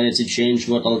humanity change,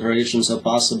 what alterations are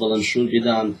possible and should be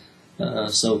done.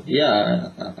 So yeah,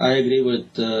 I agree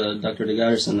with Dr. de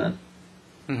Garis on that.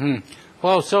 Mm-hmm.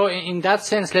 Well, so in that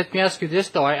sense, let me ask you this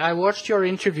though. I watched your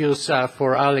interviews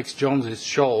for Alex Jones's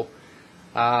show,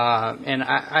 and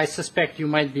I suspect you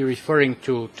might be referring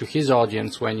to his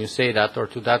audience when you say that, or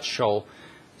to that show.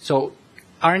 So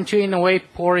aren't you in a way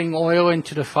pouring oil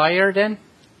into the fire then?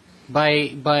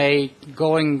 By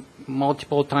going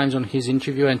multiple times on his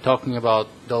interview and talking about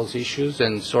those issues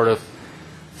and sort of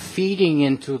feeding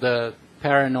into the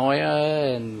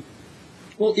paranoia and...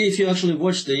 Well, if you actually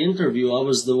watched the interview, I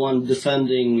was the one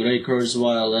defending Ray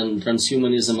Kurzweil and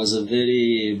transhumanism as a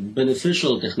very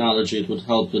beneficial technology. It would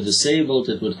help the disabled,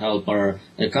 it would help our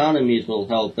economy, it will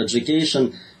help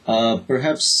education.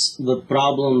 Perhaps the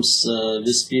problems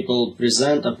these people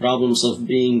present are problems of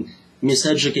being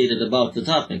miseducated about the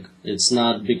topic. It's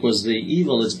not because they're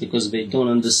evil, it's because they don't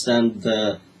understand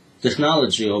the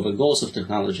technology or the goals of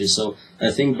technology. So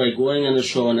I think by going on the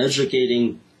show and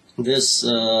educating this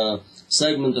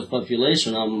segment of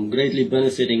population, I'm greatly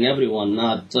benefiting everyone,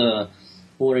 not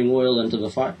pouring oil into the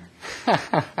fire.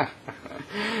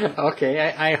 Okay,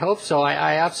 I hope so.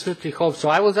 I absolutely hope so.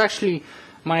 I was actually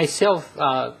myself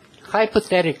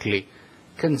hypothetically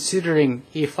considering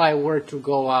if I were to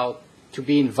go out to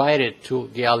be invited to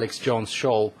the Alex Jones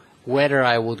show, whether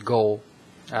I would go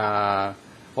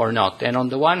or not. And on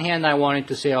the one hand, I wanted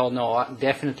to say, oh no,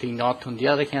 definitely not. On the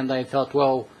other hand, I thought,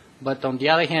 well, but on the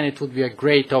other hand, it would be a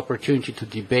great opportunity to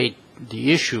debate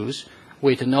the issues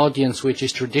with an audience which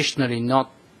is traditionally not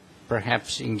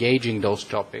perhaps engaging those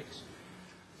topics.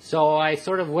 So I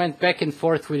sort of went back and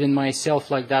forth within myself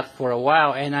like that for a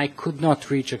while, and I could not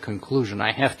reach a conclusion.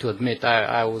 I have to admit,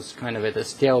 I was kind of at a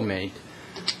stalemate.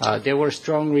 There were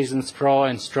strong reasons pro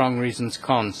and strong reasons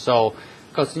con. So,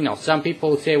 because, you know, some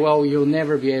people say, well, you'll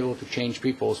never be able to change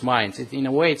people's minds. In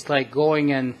a way, it's like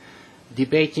going and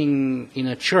debating in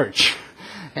a church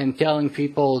and telling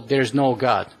people there's no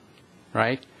God,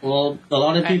 right? Well, a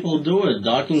lot of people do it.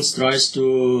 Dawkins tries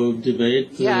to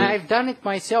debate. Yeah, I've done it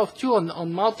myself too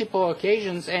on multiple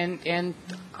occasions, and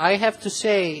I have to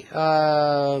say,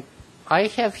 I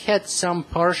have had some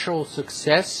partial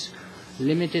success,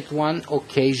 limited one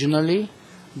occasionally,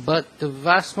 but the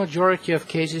vast majority of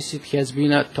cases it has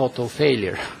been a total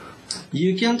failure.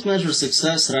 You can't measure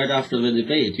success right after the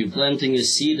debate. You're planting a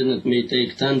seed and it may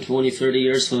take 10, 20, 30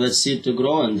 years for that seed to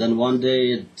grow, and then one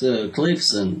day it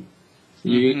clicks and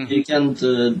you can't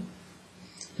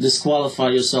disqualify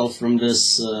yourself from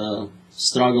this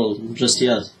struggle just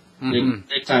yet.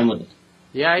 Take time with it.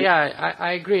 Yeah,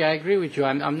 I agree. I agree with you.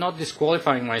 I'm not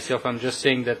disqualifying myself. I'm just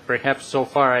saying that perhaps so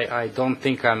far I don't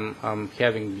think I'm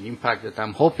having the impact that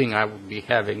I'm hoping I would be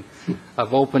having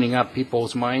of opening up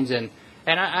people's minds. And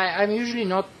I'm usually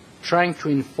not trying to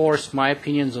enforce my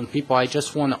opinions on people. I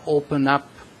just want to open up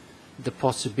the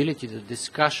possibility, the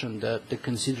discussion, the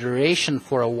consideration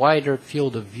for a wider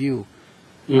field of view,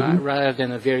 rather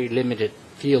than a very limited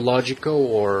theological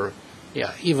or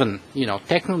even,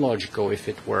 technological, if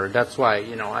it were. That's why,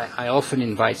 I often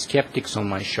invite skeptics on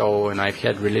my show, and I've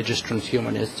had religious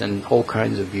transhumanists and all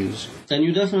kinds of views. And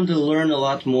you definitely learn a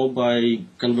lot more by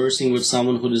conversing with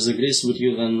someone who disagrees with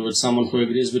you than with someone who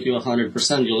agrees with you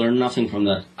 100%. You learn nothing from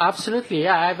that. Absolutely,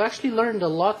 yeah. I've actually learned a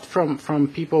lot from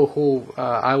people who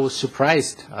I was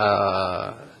surprised.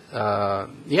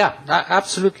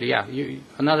 Absolutely, yeah.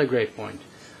 Another great point.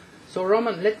 So,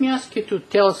 Roman, let me ask you to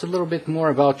tell us a little bit more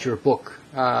about your book.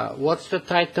 What's the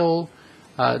title,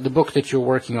 the book that you're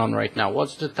working on right now?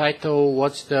 What's the title?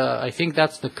 I think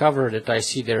that's the cover that I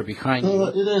see there behind you.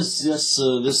 It is, yes,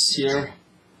 this here.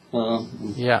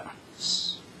 Yeah.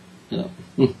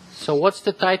 So what's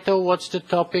the title? What's the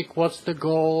topic? What's the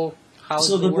goal? How's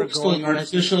the book's called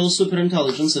Artificial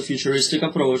Superintelligence, a Futuristic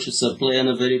Approach. It's a play on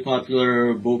a very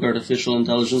popular book, Artificial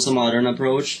Intelligence, a Modern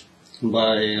Approach,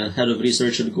 by head of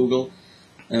research at Google.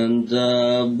 And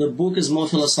the book is more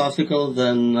philosophical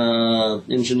than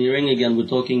engineering. Again, we're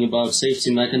talking about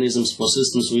safety mechanisms for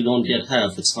systems we don't yet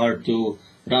have. It's hard to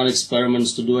run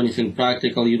experiments, to do anything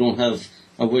practical. You don't have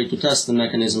a way to test the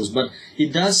mechanisms. But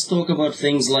it does talk about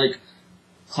things like,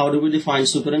 how do we define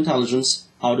superintelligence?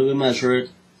 How do we measure it?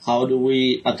 How do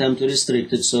we attempt to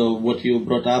restrict it? So what you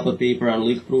brought up, a paper on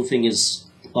leak proofing, is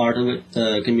part of it,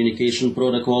 communication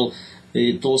protocol.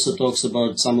 It also talks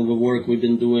about some of the work we've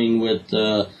been doing with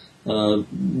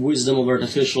wisdom of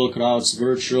artificial crowds,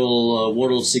 virtual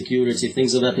world security,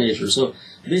 things of that nature. So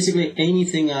basically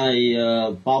anything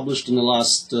I published in the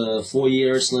last 4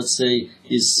 years, let's say,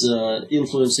 is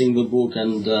influencing the book.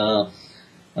 And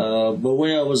the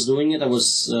way I was doing it, I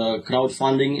was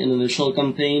crowdfunding an initial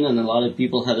campaign, and a lot of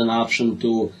people had an option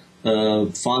to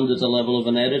fund at the level of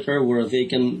an editor where they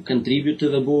can contribute to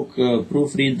the book,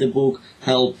 proofread the book,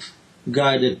 help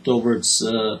guide it towards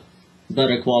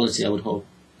better quality, I would hope.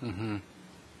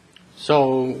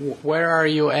 So where are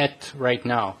you at right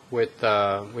now with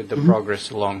the progress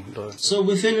along the... So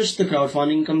we finished the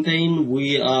crowdfunding campaign.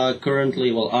 We are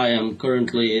currently, I am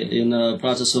currently in the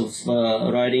process of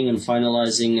writing and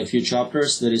finalizing a few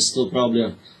chapters. There is still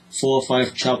probably 4 or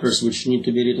 5 chapters which need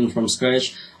to be written from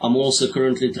scratch. I'm also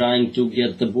currently trying to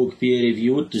get the book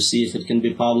peer-reviewed to see if it can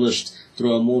be published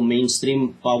through a more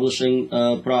mainstream publishing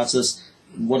process.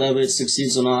 Whatever it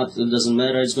succeeds or not, it doesn't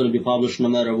matter. It's going to be published no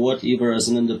matter what, either as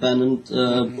an independent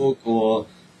book or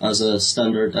as a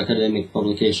standard academic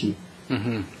publication.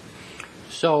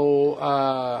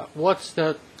 So, what's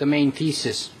the main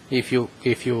thesis, if you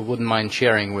wouldn't mind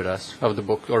sharing with us, of the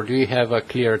book, or do you have a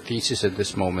clear thesis at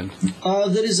this moment?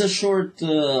 There is a short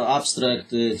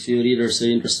abstract. If your readers are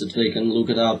interested, they can look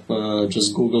it up.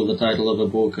 Just Google the title of the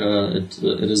book.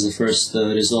 It is the first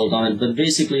result on it. But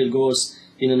basically, it goes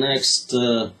in the next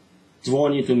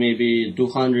 20 to maybe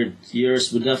 200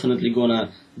 years. We're definitely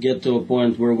gonna get to a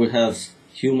point where we have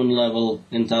human-level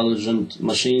intelligent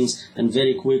machines, and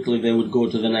very quickly they would go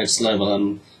to the next level.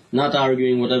 I'm not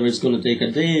arguing whatever it's going to take a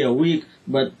day, a week,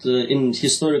 but in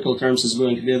historical terms it's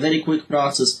going to be a very quick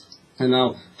process. And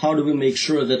now, how do we make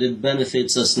sure that it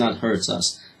benefits us, not hurts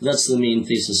us? That's the main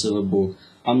thesis of the book.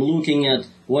 I'm looking at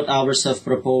what others have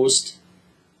proposed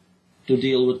to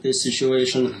deal with this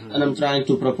situation, and I'm trying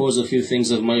to propose a few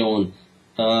things of my own.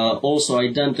 Also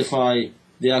identify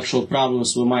the actual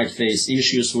problems we might face,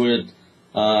 issues with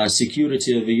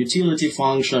security of a utility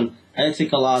function,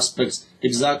 ethical aspects,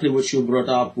 exactly what you brought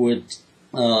up with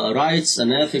rights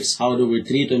and ethics, how do we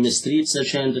treat or mistreat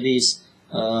such entities,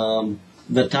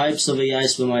 the types of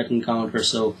AIs we might encounter.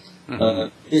 So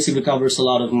basically covers a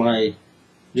lot of my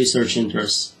research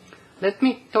interests. Let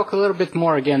me talk a little bit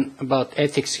more again about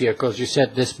ethics here, because you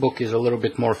said this book is a little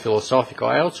bit more philosophical.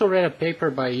 I also read a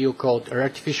paper by you called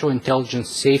Artificial Intelligence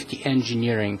Safety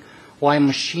Engineering, Why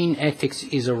Machine Ethics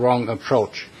is a Wrong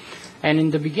Approach. And in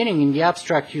the beginning, in the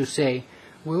abstract, you say,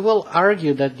 we will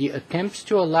argue that the attempts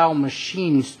to allow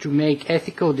machines to make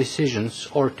ethical decisions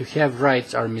or to have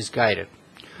rights are misguided.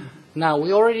 Now,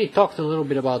 we already talked a little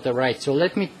bit about the rights, so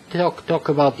let me talk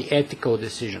about the ethical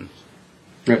decisions.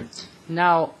 Right.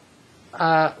 Now,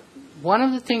 one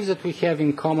of the things that we have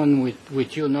in common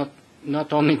with you,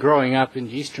 not only growing up in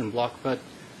the Eastern Bloc, but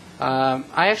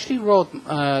I actually wrote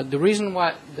the reason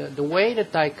why, the way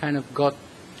that I kind of got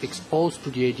exposed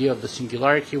to the idea of the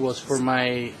singularity was for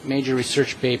my major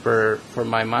research paper for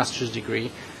my master's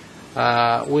degree,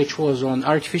 which was on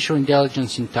artificial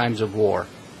intelligence in times of war.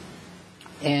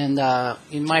 And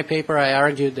in my paper I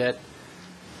argued that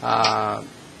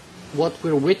what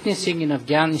we're witnessing in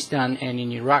Afghanistan and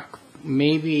in Iraq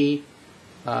may be,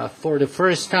 for the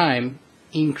first time,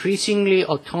 increasingly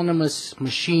autonomous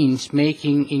machines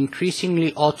making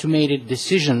increasingly automated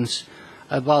decisions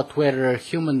about whether a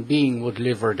human being would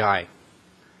live or die.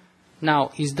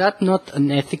 Now, is that not an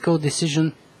ethical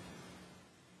decision?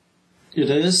 It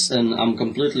is, and I'm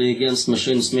completely against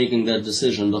machines making that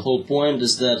decision. The whole point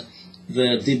is that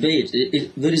the debate,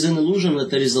 there is an illusion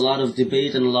that there is a lot of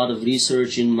debate and a lot of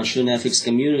research in machine ethics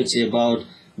community about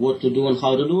what to do and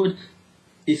how to do it.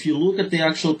 If you look at the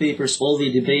actual papers, all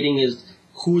they're debating is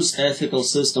whose ethical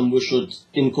system we should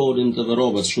encode into the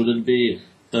robots. Should it be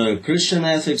Christian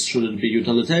ethics? Should it be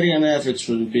utilitarian ethics?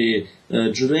 Should it be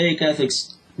Judaic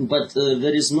ethics? But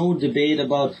there is no debate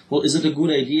about, well, is it a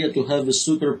good idea to have a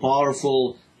super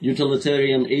powerful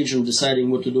utilitarian agent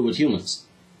deciding what to do with humans?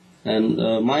 And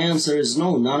my answer is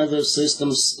no. None of those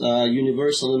systems are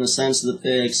universal in the sense that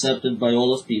they're accepted by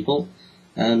all of people.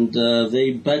 And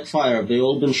they backfire. They've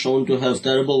all been shown to have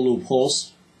terrible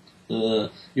loopholes.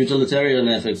 Utilitarian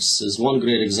ethics is one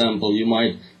great example. You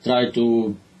might try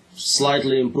to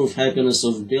slightly improve happiness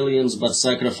of billions but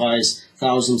sacrifice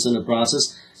thousands in the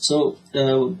process. So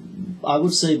I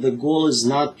would say the goal is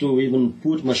not to even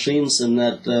put machines in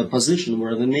that position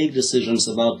where they make decisions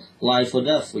about life or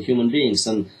death for human beings.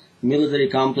 And military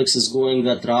complex is going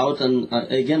that route. And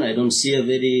again, I don't see a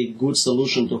very good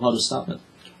solution to how to stop it.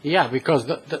 Yeah, because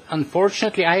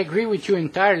unfortunately, I agree with you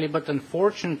entirely, but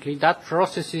unfortunately that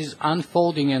process is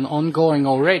unfolding and ongoing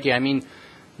already. I mean,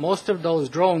 most of those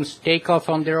drones take off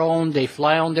on their own, they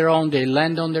fly on their own, they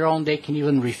land on their own, they can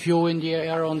even refuel in the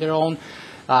air on their own.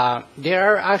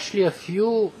 There are actually a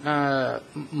few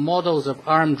models of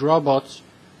armed robots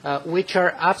which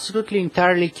are absolutely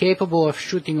entirely capable of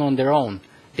shooting on their own.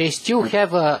 They still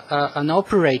have an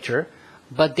operator,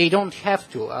 but they don't have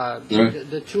to.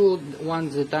 The two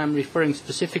ones that I'm referring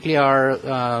specifically are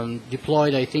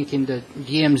deployed, I think, in the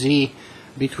DMZ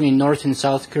between North and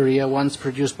South Korea. One's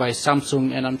produced by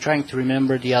Samsung, and I'm trying to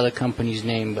remember the other company's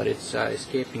name, but it's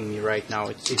escaping me right now.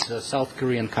 It's a South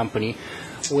Korean company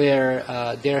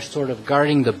where they're sort of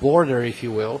guarding the border, if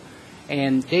you will.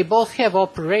 And they both have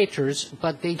operators,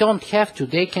 but they don't have to.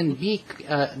 They can be,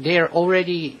 they're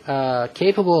already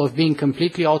capable of being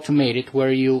completely automated,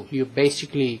 where you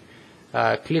basically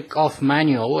click off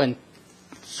manual and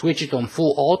switch it on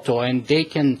full auto, and they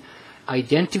can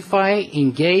identify,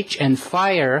 engage, and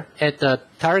fire at a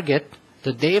target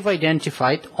that they've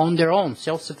identified on their own,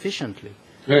 self-sufficiently.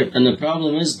 Right, and the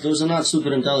problem is those are not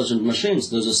super intelligent machines.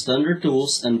 Those are standard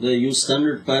tools, and they use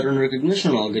standard pattern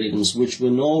recognition algorithms, which we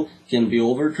know can be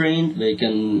overtrained, they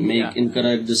can make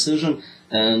incorrect decision,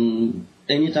 and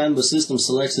anytime the system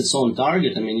selects its own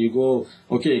target, I mean, you go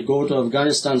to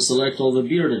Afghanistan, select all the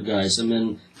bearded guys. I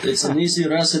mean, it's an easy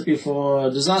recipe for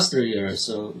disaster here,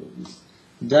 so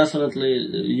definitely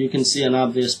you can see an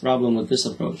obvious problem with this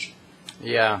approach.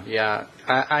 Yeah,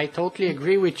 I totally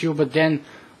agree with you, but then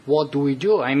what do we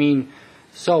do? I mean,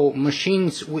 so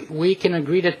machines, we can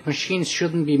agree that machines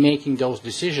shouldn't be making those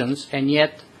decisions, and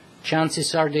yet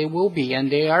chances are they will be,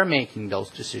 and they are making those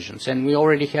decisions. And we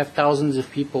already have thousands of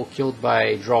people killed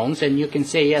by drones, and you can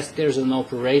say, yes, there's an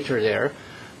operator there,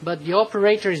 but the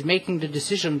operator is making the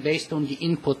decision based on the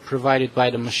input provided by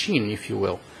the machine, if you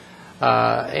will.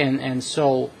 And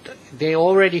so they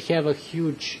already have a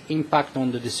huge impact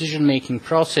on the decision-making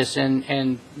process,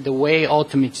 and the way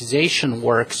automatization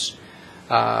works,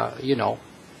 you know,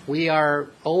 we are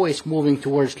always moving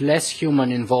towards less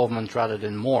human involvement rather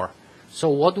than more. So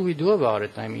what do we do about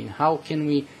it? I mean, how can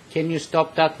you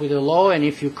stop that with a law? And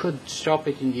if you could stop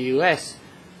it in the US,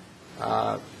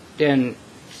 then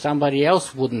somebody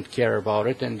else wouldn't care about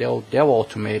it, and they'll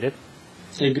automate it.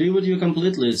 I agree with you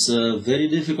completely. It's a very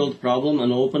difficult problem,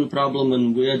 an open problem,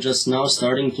 and we are just now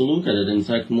starting to look at it. In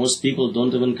fact, most people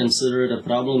don't even consider it a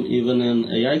problem, even in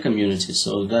AI community.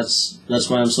 So that's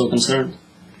why I'm so concerned.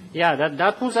 Yeah,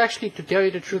 that was actually, to tell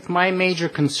you the truth, my major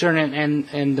concern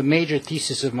and the major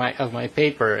thesis of my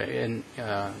paper,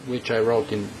 which I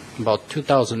wrote in about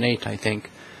 2008, I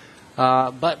think.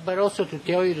 But also, to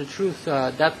tell you the truth,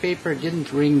 that paper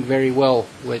didn't ring very well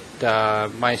with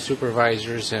my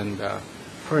supervisors, and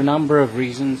for a number of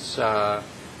reasons,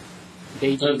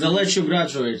 they let you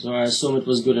graduate, so I assume it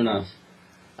was good enough.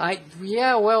 I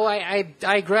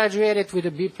graduated with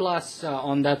a B+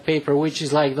 on that paper, which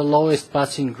is like the lowest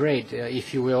passing grade,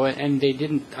 if you will, and they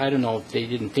didn't, I don't know if they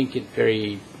didn't think it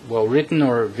very well written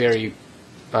or very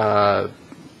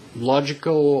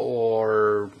logical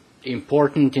or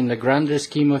important in the grander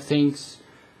scheme of things.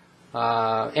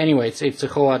 Anyway, it's a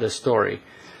whole other story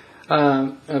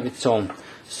of its own.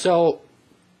 So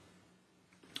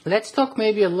let's talk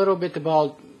maybe a little bit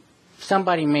about,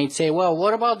 somebody may say, well,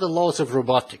 what about the laws of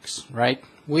robotics, right?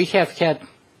 We have had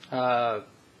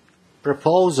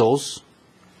proposals,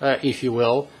 if you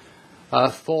will,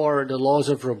 for the laws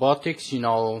of robotics, you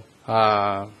know,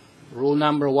 rule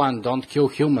number 1, don't kill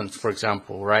humans, for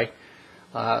example, right?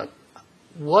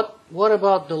 What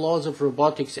about the laws of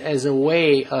robotics as a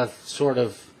way of sort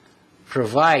of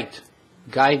provide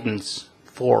guidance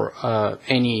for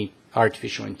any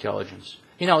artificial intelligence?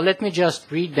 You know, let me just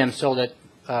read them so that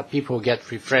people get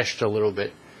refreshed a little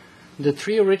bit. The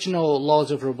 3 original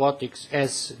laws of robotics,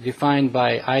 as defined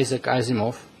by Isaac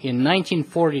Asimov in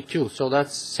 1942, so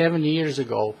that's 70 years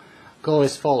ago, go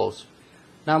as follows.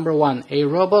 Number 1, a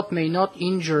robot may not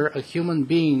injure a human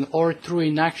being or through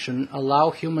inaction allow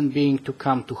human being to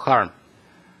come to harm.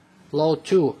 Law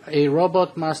 2, a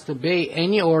robot must obey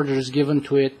any orders given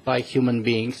to it by human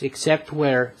beings except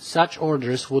where such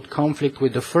orders would conflict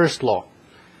with the first law.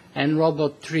 And Law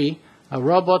 3, a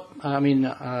robot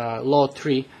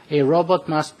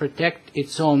must protect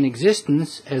its own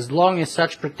existence as long as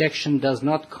such protection does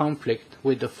not conflict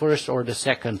with the first or the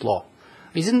second law.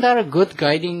 Isn't that a good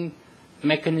guiding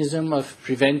mechanism of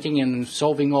preventing and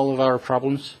solving all of our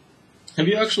problems? Have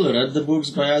you actually read the books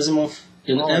by Asimov?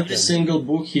 In every single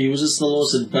book he uses the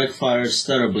laws, it backfires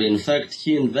terribly. In fact,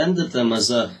 he invented them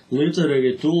as a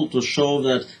literary tool to show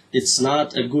that it's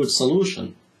not a good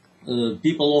solution.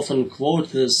 People often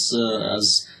quote this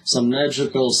as some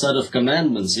magical set of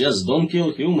commandments. Yes, don't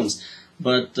kill humans.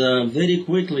 But very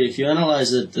quickly, if you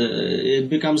analyze it, it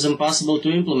becomes impossible to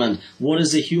implement. What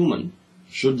is a human?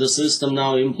 Should the system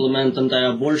now implement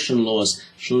anti-abortion laws?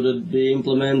 Should it be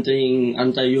implementing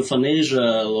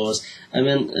anti-euthanasia laws? I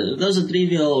mean, those are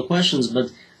trivial questions,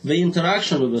 but the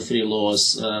interaction with the 3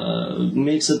 laws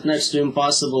makes it next to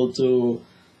impossible to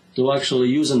actually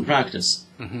use in practice.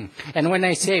 Mm-hmm. And when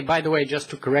I say, by the way, just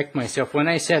to correct myself, when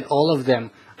I said all of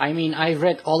them, I mean I've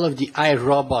read all of the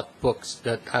iRobot books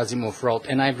that Asimov wrote,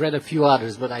 and I've read a few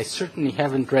others, but I certainly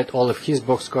haven't read all of his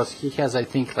books because he has, I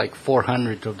think, like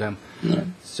 400 of them. No.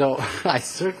 So I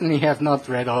certainly have not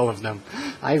read all of them.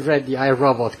 I've read the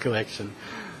iRobot collection.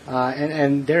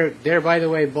 And they're, by the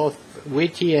way, both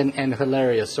witty and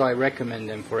hilarious, so I recommend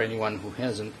them for anyone who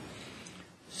hasn't.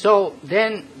 So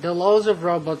then the laws of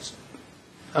robotics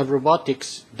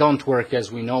don't work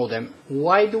as we know them.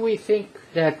 Why do we think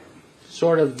that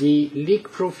sort of the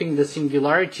leak-proofing the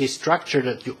singularity structure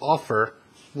that you offer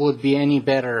would be any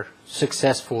better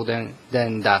successful than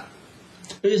that?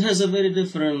 It has a very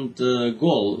different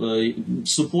goal.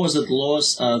 Supposed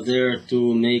laws are there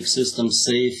to make systems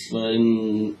safe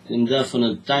in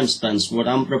indefinite time spans. What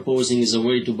I'm proposing is a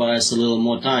way to buy us a little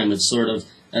more time. It's sort of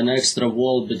an extra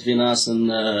wall between us and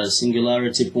the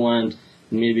singularity point.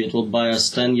 Maybe it will buy us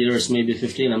 10 years, maybe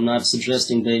 15. I'm not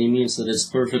suggesting by any means that it's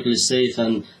perfectly safe,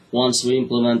 and once we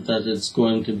implement that, it's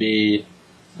going to be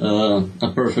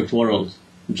a perfect world.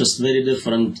 Just very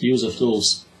different use of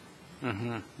tools.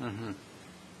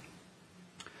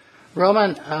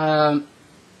 Roman,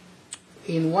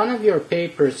 in one of your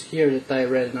papers here that I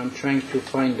read, and I'm trying to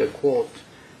find the quote,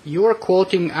 you are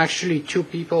quoting actually two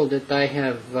people that I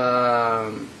have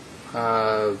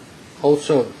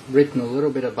also written a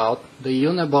little bit about, the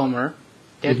Unabomber,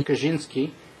 Ted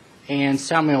Kaczynski, and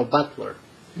Samuel Butler.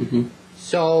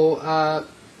 So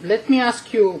let me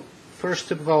ask you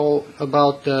first of all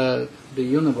about the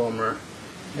Unabomber,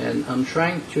 and I'm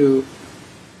trying to...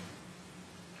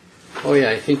 Oh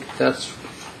yeah, I think that's...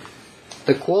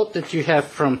 The quote that you have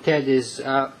from Ted is,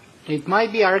 it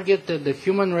might be argued that the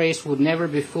human race would never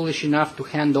be foolish enough to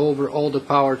hand over all the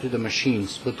power to the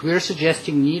machines, but we're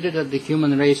suggesting neither that the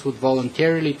human race would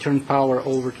voluntarily turn power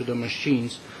over to the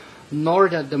machines, nor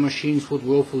that the machines would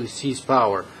willfully seize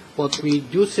power. What we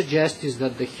do suggest is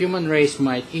that the human race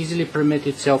might easily permit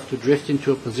itself to drift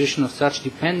into a position of such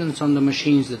dependence on the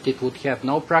machines that it would have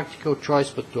no practical choice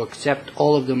but to accept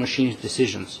all of the machines'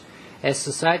 decisions. As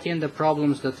society and the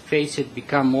problems that face it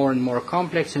become more and more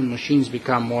complex and machines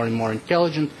become more and more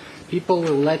intelligent, people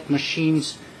will let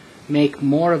machines make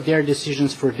more of their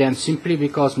decisions for them simply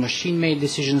because machine-made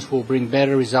decisions will bring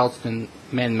better results than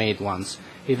man-made ones.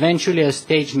 Eventually, a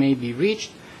stage may be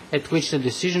reached at which the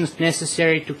decisions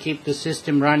necessary to keep the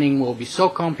system running will be so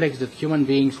complex that human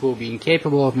beings will be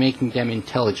incapable of making them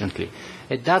intelligently.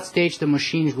 At that stage, the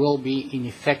machines will be in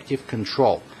effective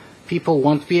control. People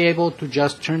won't be able to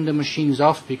just turn the machines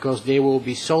off because they will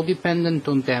be so dependent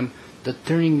on them that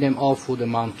turning them off would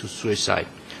amount to suicide.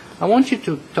 I want you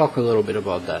to talk a little bit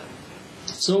about that.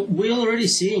 So we're already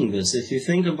seeing this. If you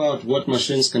think about what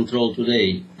machines control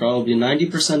today, probably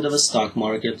 90% of the stock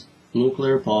market,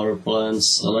 nuclear power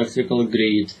plants, electrical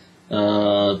grid,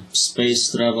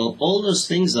 space travel, all those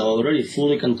things are already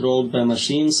fully controlled by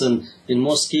machines, and in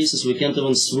most cases we can't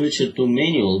even switch it to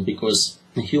manual because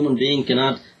a human being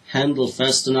cannot handle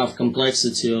fast enough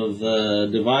complexity of the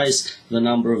device, the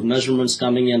number of measurements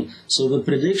coming in. So the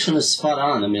prediction is spot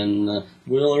on. I mean,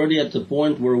 we're already at the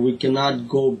point where we cannot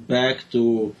go back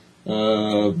to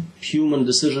human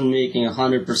decision-making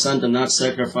 100% and not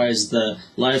sacrifice the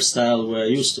lifestyle we're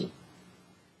used to.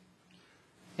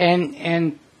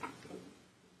 And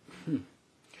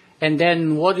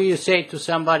then what do you say to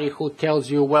somebody who tells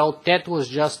you, well, Ted was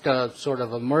just a sort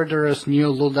of a murderous,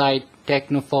 neo-Luddite,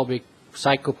 technophobic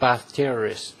psychopath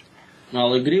terrorist?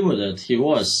 I'll agree with it. He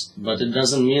was. But it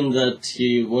doesn't mean that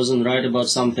he wasn't right about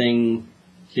something.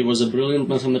 He was a brilliant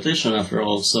mathematician, after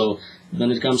all. So when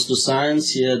it comes to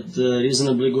science, he had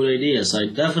reasonably good ideas. I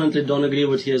definitely don't agree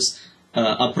with his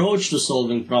approach to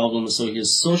solving problems or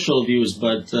his social views,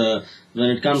 but when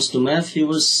it comes to math, he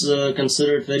was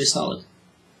considered very solid.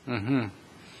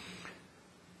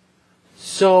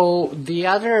 So the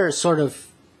other sort of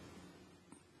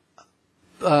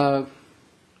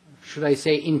should I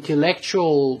say,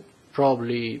 intellectual,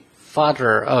 probably,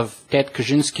 father of Ted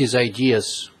Kaczynski's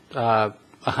ideas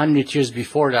 100 years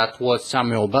before that was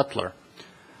Samuel Butler.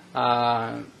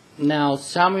 Now,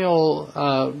 Samuel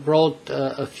wrote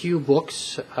a few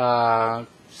books,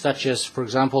 such as, for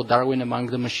example, Darwin Among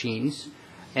the Machines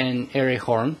and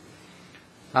Erehorn.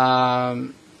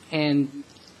 And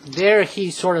there he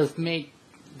sort of made,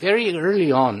 very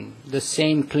early on, the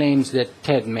same claims that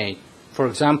Ted made. For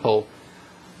example,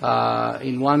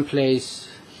 in one place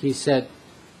he said,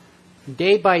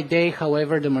 day by day,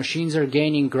 however, the machines are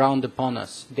gaining ground upon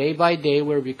us. Day by day,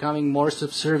 we're becoming more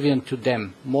subservient to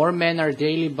them. More men are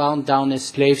daily bound down as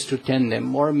slaves to tend them.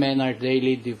 More men are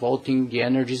daily devoting the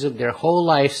energies of their whole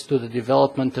lives to the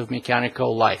development of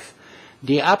mechanical life.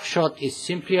 The upshot is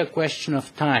simply a question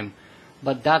of time,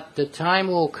 but that the time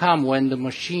will come when the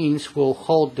machines will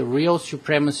hold the real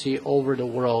supremacy over the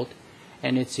world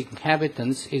and its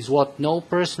inhabitants is what no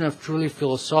person of truly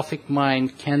philosophic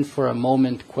mind can for a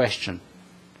moment question.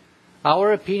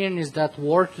 Our opinion is that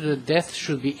war to the death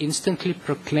should be instantly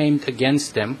proclaimed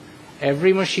against them.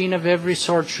 Every machine of every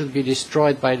sort should be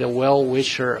destroyed by the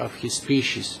well-wisher of his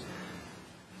species.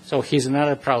 So he's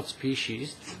not a proud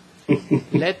species.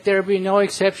 Let there be no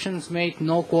exceptions made,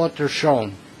 no quarter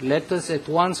shown. Let us at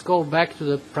once go back to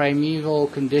the primeval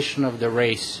condition of the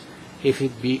race. If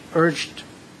it be urged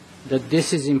that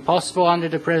this is impossible under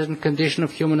the present condition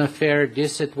of human affair.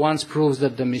 This at once proves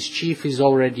that the mischief is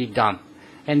already done.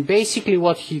 And basically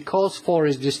what he calls for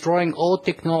is destroying all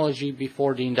technology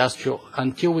before the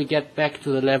until we get back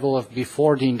to the level of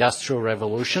before the Industrial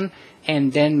Revolution,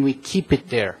 and then we keep it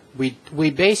there. We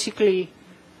basically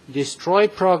destroy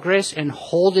progress and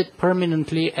hold it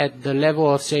permanently at the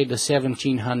level of, say, the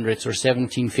 1700s or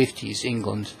 1750s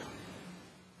England.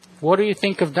 What do you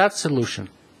think of that solution?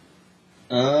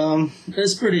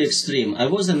 It's pretty extreme. I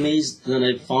was amazed when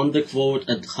I found the quote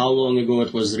at how long ago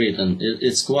it was written.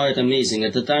 It's quite amazing.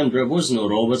 At the time, there was no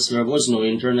robots, there was no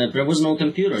internet, there was no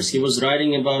computers. He was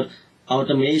writing about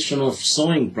automation of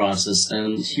sewing process,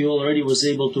 and he already was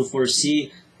able to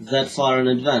foresee that far in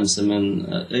advance. I mean,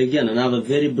 again, another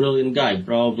very brilliant guy,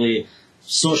 probably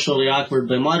socially awkward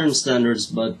by modern standards,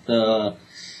 but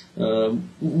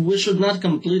we should not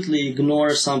completely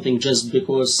ignore something just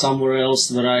because somewhere else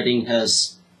the writing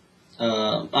has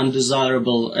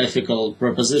undesirable ethical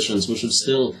propositions. We should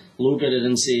still look at it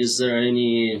and see, is there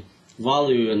any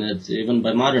value in it, even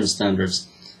by modern standards.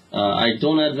 I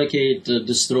don't advocate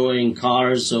destroying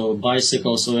cars or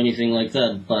bicycles or anything like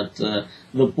that, but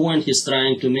the point he's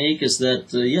trying to make is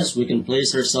that, yes, we can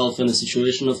place ourselves in a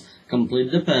situation of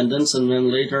complete dependence, and then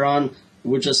later on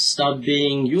we just stop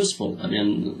being useful. I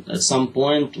mean, at some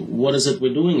point, what is it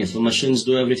we're doing if the machines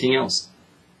do everything else?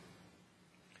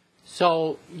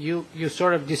 So you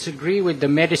sort of disagree with the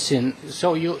medicine.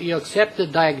 So you accept the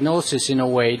diagnosis in a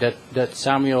way that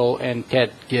Samuel and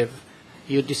Ted give.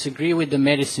 You disagree with the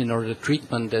medicine or the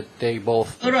treatment that they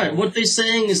both... All right, what they're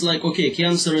saying is like, okay,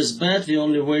 cancer is bad, the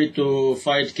only way to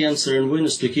fight cancer and win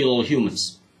is to kill all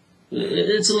humans.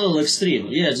 It's a little extreme.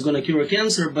 Yeah, it's going to cure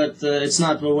cancer, but it's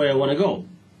not the way I want to go.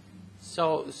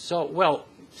 Well,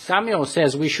 Samuel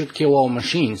says we should kill all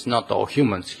machines, not all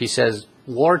humans. He says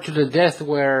war to the death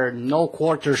where no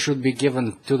quarter should be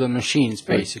given to the machines,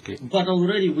 basically. But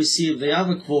already we see the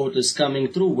other quote is coming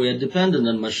through. We're dependent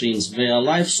on machines. They are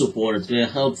life support. They are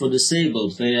help for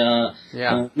disabled. They are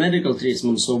medical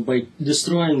treatment. So by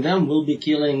destroying them, we'll be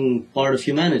killing part of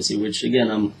humanity, which, again,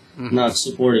 I'm not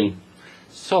supporting.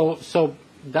 So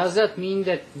does that mean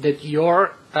that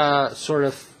your sort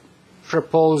of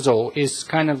proposal is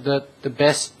kind of the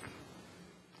best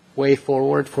way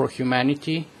forward for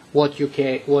humanity? What you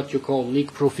call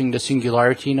leak-proofing the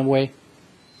singularity in a way?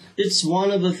 It's one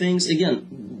of the things, again,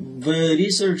 the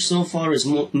research so far is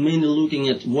mainly looking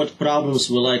at what problems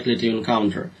we're likely to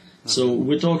encounter. So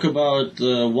we talk about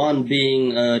one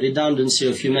being redundancy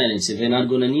of humanity. They're not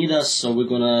going to need us, so we're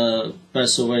going to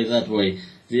pass away that way.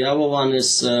 The other one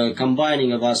is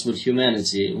combining of us with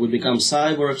humanity. We become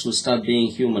cyborgs, we stop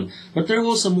being human. But there are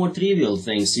also more trivial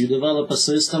things. You develop a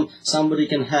system, somebody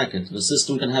can hack it. The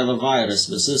system can have a virus.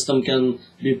 The system can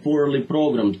be poorly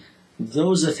programmed.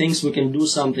 Those are things we can do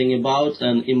something about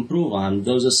and improve on.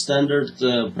 Those are standard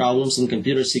problems in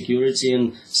computer security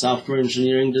and software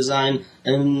engineering design,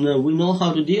 and we know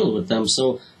how to deal with them.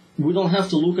 So we don't have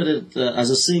to look at it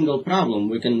as a single problem.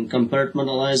 We can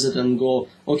compartmentalize it and go,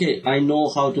 okay, I know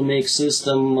how to make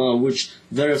system which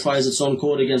verifies its own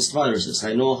code against viruses.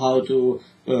 I know how to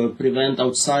prevent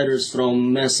outsiders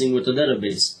from messing with the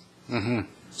database.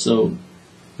 So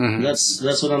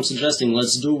that's what I'm suggesting.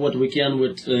 Let's do what we can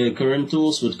with current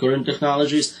tools, with current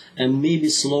technologies, and maybe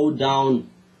slow down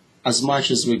as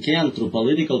much as we can through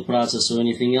political process or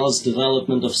anything else,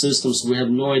 development of systems we have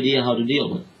no idea how to deal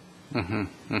with.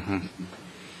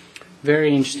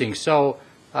 Very interesting. So,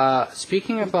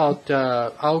 speaking about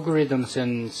algorithms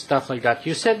and stuff like that,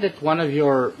 you said that one of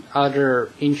your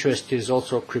other interests is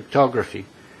also cryptography.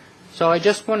 So I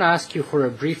just want to ask you for a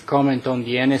brief comment on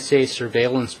the NSA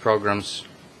surveillance programs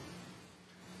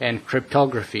and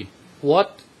cryptography.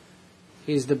 What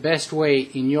is the best way,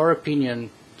 in your opinion,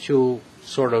 to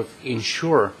sort of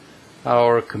ensure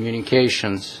our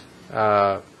communications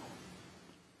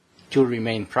to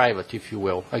remain private, if you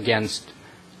will, against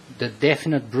the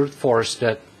definite brute force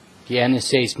that the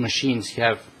NSA's machines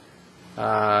have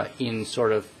in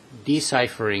sort of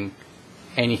deciphering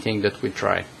anything that we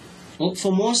try? Well,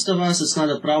 for most of us, it's not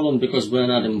a problem because we're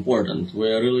not important.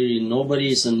 We're really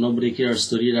nobodies, and nobody cares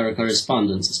to read our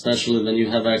correspondence, especially when you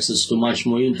have access to much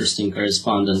more interesting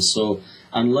correspondence. So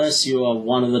unless you are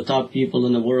one of the top people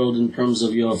in the world in terms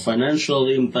of your financial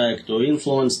impact or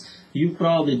influence, you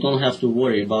probably don't have to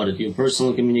worry about it. Your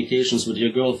personal communications with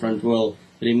your girlfriend will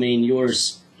remain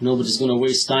yours. Nobody's going to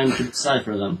waste time to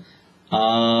decipher them.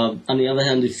 On the other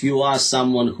hand, if you are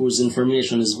someone whose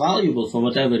information is valuable for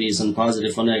whatever reason,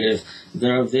 positive or negative,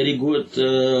 there are very good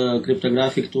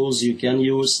cryptographic tools you can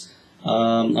use.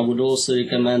 I would also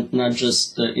recommend not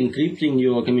just encrypting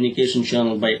your communication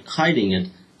channel by hiding it,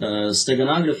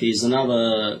 Steganography is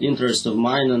another interest of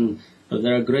mine, and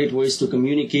there are great ways to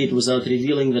communicate without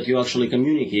revealing that you're actually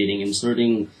communicating,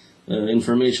 inserting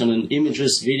information in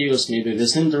images, videos, maybe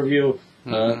this interview.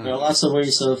 There are lots of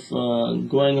ways of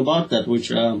going about that,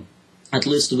 which, at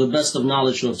least to the best of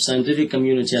knowledge of scientific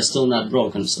community, are still not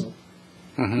broken. So.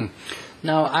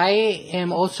 Now, I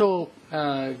am also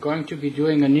going to be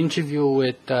doing an interview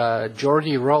with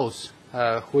Jordi Rose,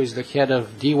 who is the head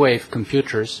of D-Wave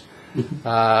Computers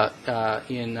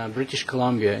in British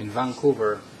Columbia, in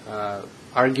Vancouver,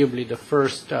 arguably the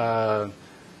first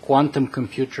quantum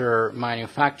computer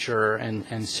manufacturer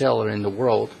and seller in the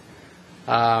world.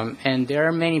 And there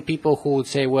are many people who would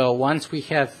say, well, once we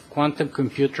have quantum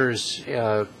computers,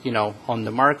 on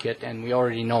the market, and we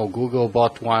already know Google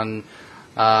bought one,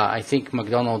 I think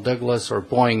McDonnell Douglas or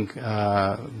Boeing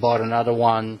bought another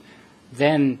one,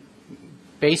 then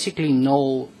basically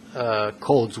no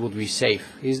codes would be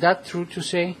safe. Is that true to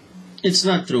say? It's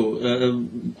not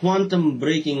true. Quantum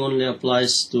breaking only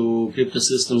applies to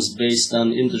cryptosystems based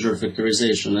on integer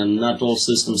factorization, and not all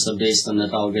systems are based on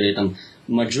that algorithm.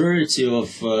 Majority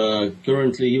of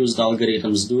currently used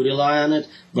algorithms do rely on it,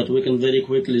 but we can very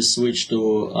quickly switch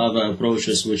to other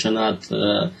approaches which are not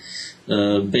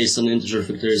based on integer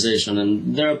factorization.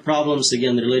 And there are problems,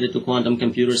 again, related to quantum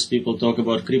computers. People talk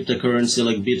about cryptocurrency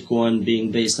like Bitcoin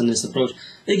being based on this approach.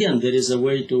 Again, there is a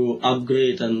way to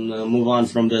upgrade and move on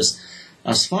from this.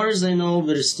 As far as I know,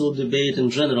 there is still debate in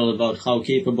general about how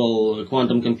capable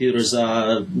quantum computers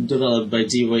are developed by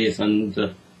D-Wave,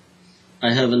 and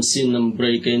I haven't seen them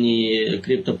break any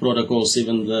crypto protocols,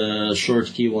 even the short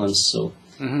key ones. So.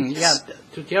 Yeah,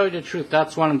 to tell you the truth,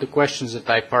 that's one of the questions that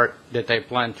I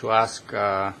plan to ask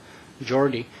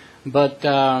Jordi. But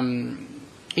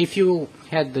if you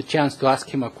had the chance to ask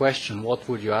him a question, what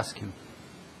would you ask him?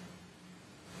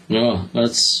 Yeah,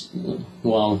 that's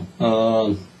wow.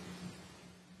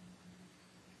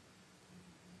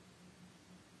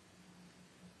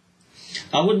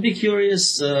 I would be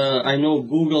curious. I know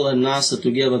Google and NASA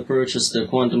together purchased a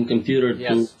quantum computer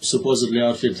to supposedly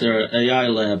outfit their AI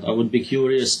lab. I would be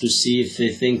curious to see if they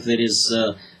think there is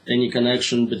any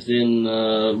connection between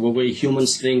the way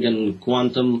humans think and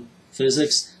quantum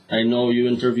physics. I know you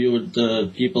interviewed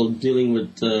people dealing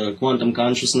with quantum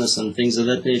consciousness and things of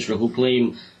that nature who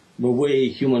claim the way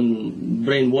human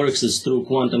brain works is through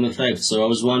quantum effects. So I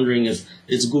was wondering if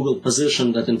it's Google's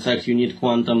position that in fact you need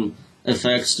quantum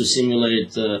effects to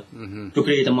simulate, to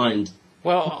create a mind.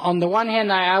 Well, on the one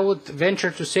hand, I would venture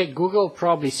to say Google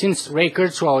probably, since Ray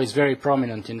Kurzweil is very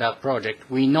prominent in that project,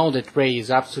 we know that Ray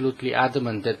is absolutely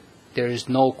adamant that there is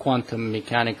no quantum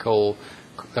mechanical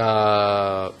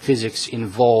physics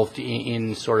involved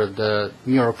in sort of the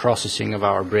neuroprocessing of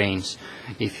our brains,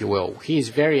 if you will. He is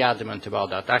very adamant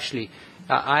about that. Actually,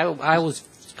 I was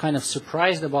kind of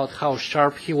surprised about how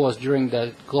sharp he was during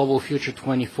the Global Future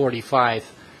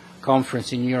 2045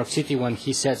 conference in New York City when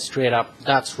he said straight up,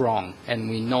 that's wrong, and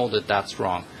we know that that's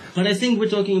wrong. But I think we're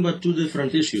talking about two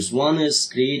different issues. One is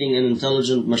creating an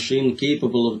intelligent machine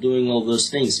capable of doing all those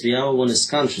things. The other one is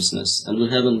consciousness, and we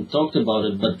haven't talked about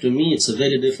it, but to me it's a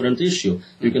very different issue.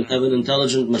 You can have an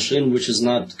intelligent machine which is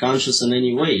not conscious in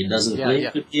any way. It doesn't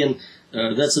claim to be,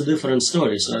 and that's a different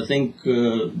story. So I think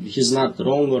he's not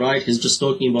wrong or right, he's just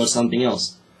talking about something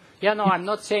else. Yeah, no, I'm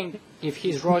not saying if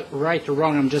he's right or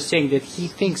wrong. I'm just saying that he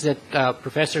thinks that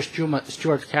Professor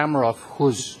Stuart Kamarov,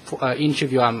 whose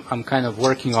interview I'm kind of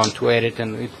working on to edit,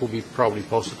 and it will be probably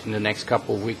posted in the next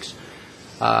couple of weeks,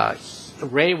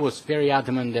 Ray was very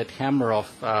adamant that Kamarov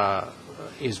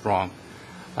is wrong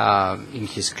in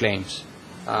his claims,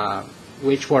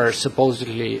 which were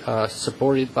supposedly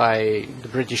supported by the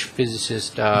British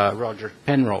physicist Roger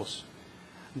Penrose.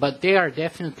 But they are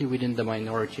definitely within the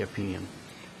minority opinion.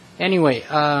 Anyway,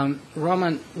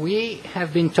 Roman, we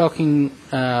have been talking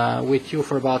with you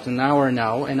for about an hour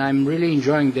now, and I'm really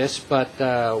enjoying this, but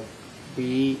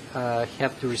we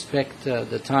have to respect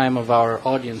the time of our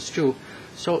audience too.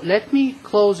 So let me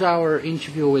close our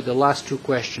interview with the last two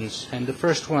questions. And the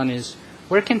first one is,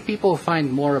 where can people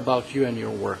find more about you and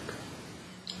your work?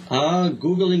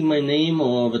 Googling my name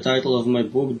or the title of my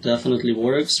book definitely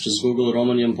works. Just Google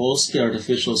Roman Yampolskiy,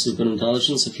 Artificial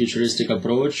Superintelligence, A Futuristic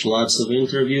Approach. Lots of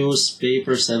interviews,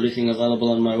 papers, everything available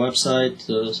on my website.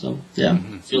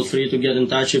 Feel free to get in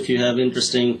touch if you have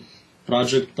interesting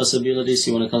project possibilities,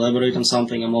 you want to collaborate on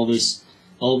something. I'm always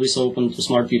open to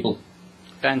smart people.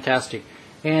 Fantastic.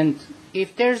 And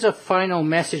if there's a final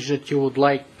message that you would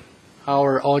like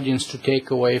our audience to take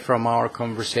away from our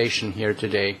conversation here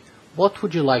today, what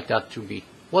would you like that to be?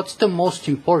 What's the most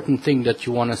important thing that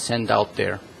you want to send out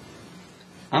there?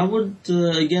 I would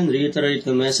again reiterate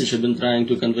the message I've been trying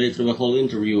to convey through the whole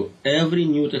interview. Every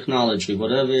new technology,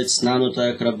 whatever it's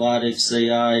nanotech, robotics,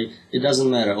 AI, it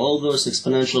doesn't matter. All those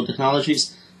exponential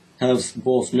technologies have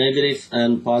both negative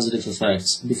and positive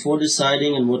effects. Before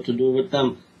deciding on what to do with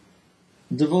them,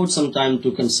 devote some time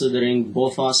to considering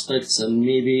both aspects and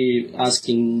maybe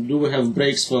asking, do we have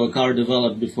brakes for a car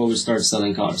developed before we start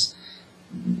selling cars?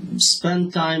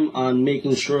 Spend time on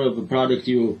making sure the product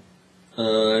you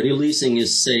releasing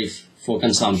is safe for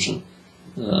consumption.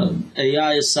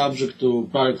 AI is subject to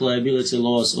product liability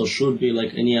laws, or should be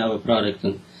like any other product,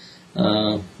 and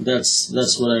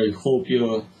that's what I hope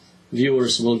your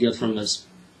viewers will get from this.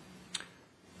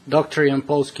 Dr.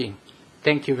 Yampolskiy,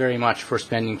 thank you very much for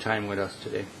spending time with us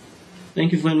today.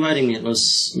 Thank you for inviting me. It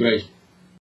was great.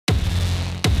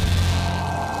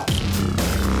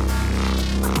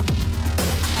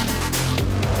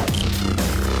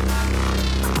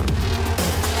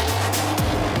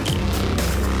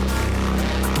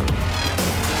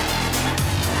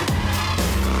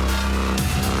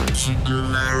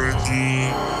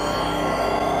 Singularity.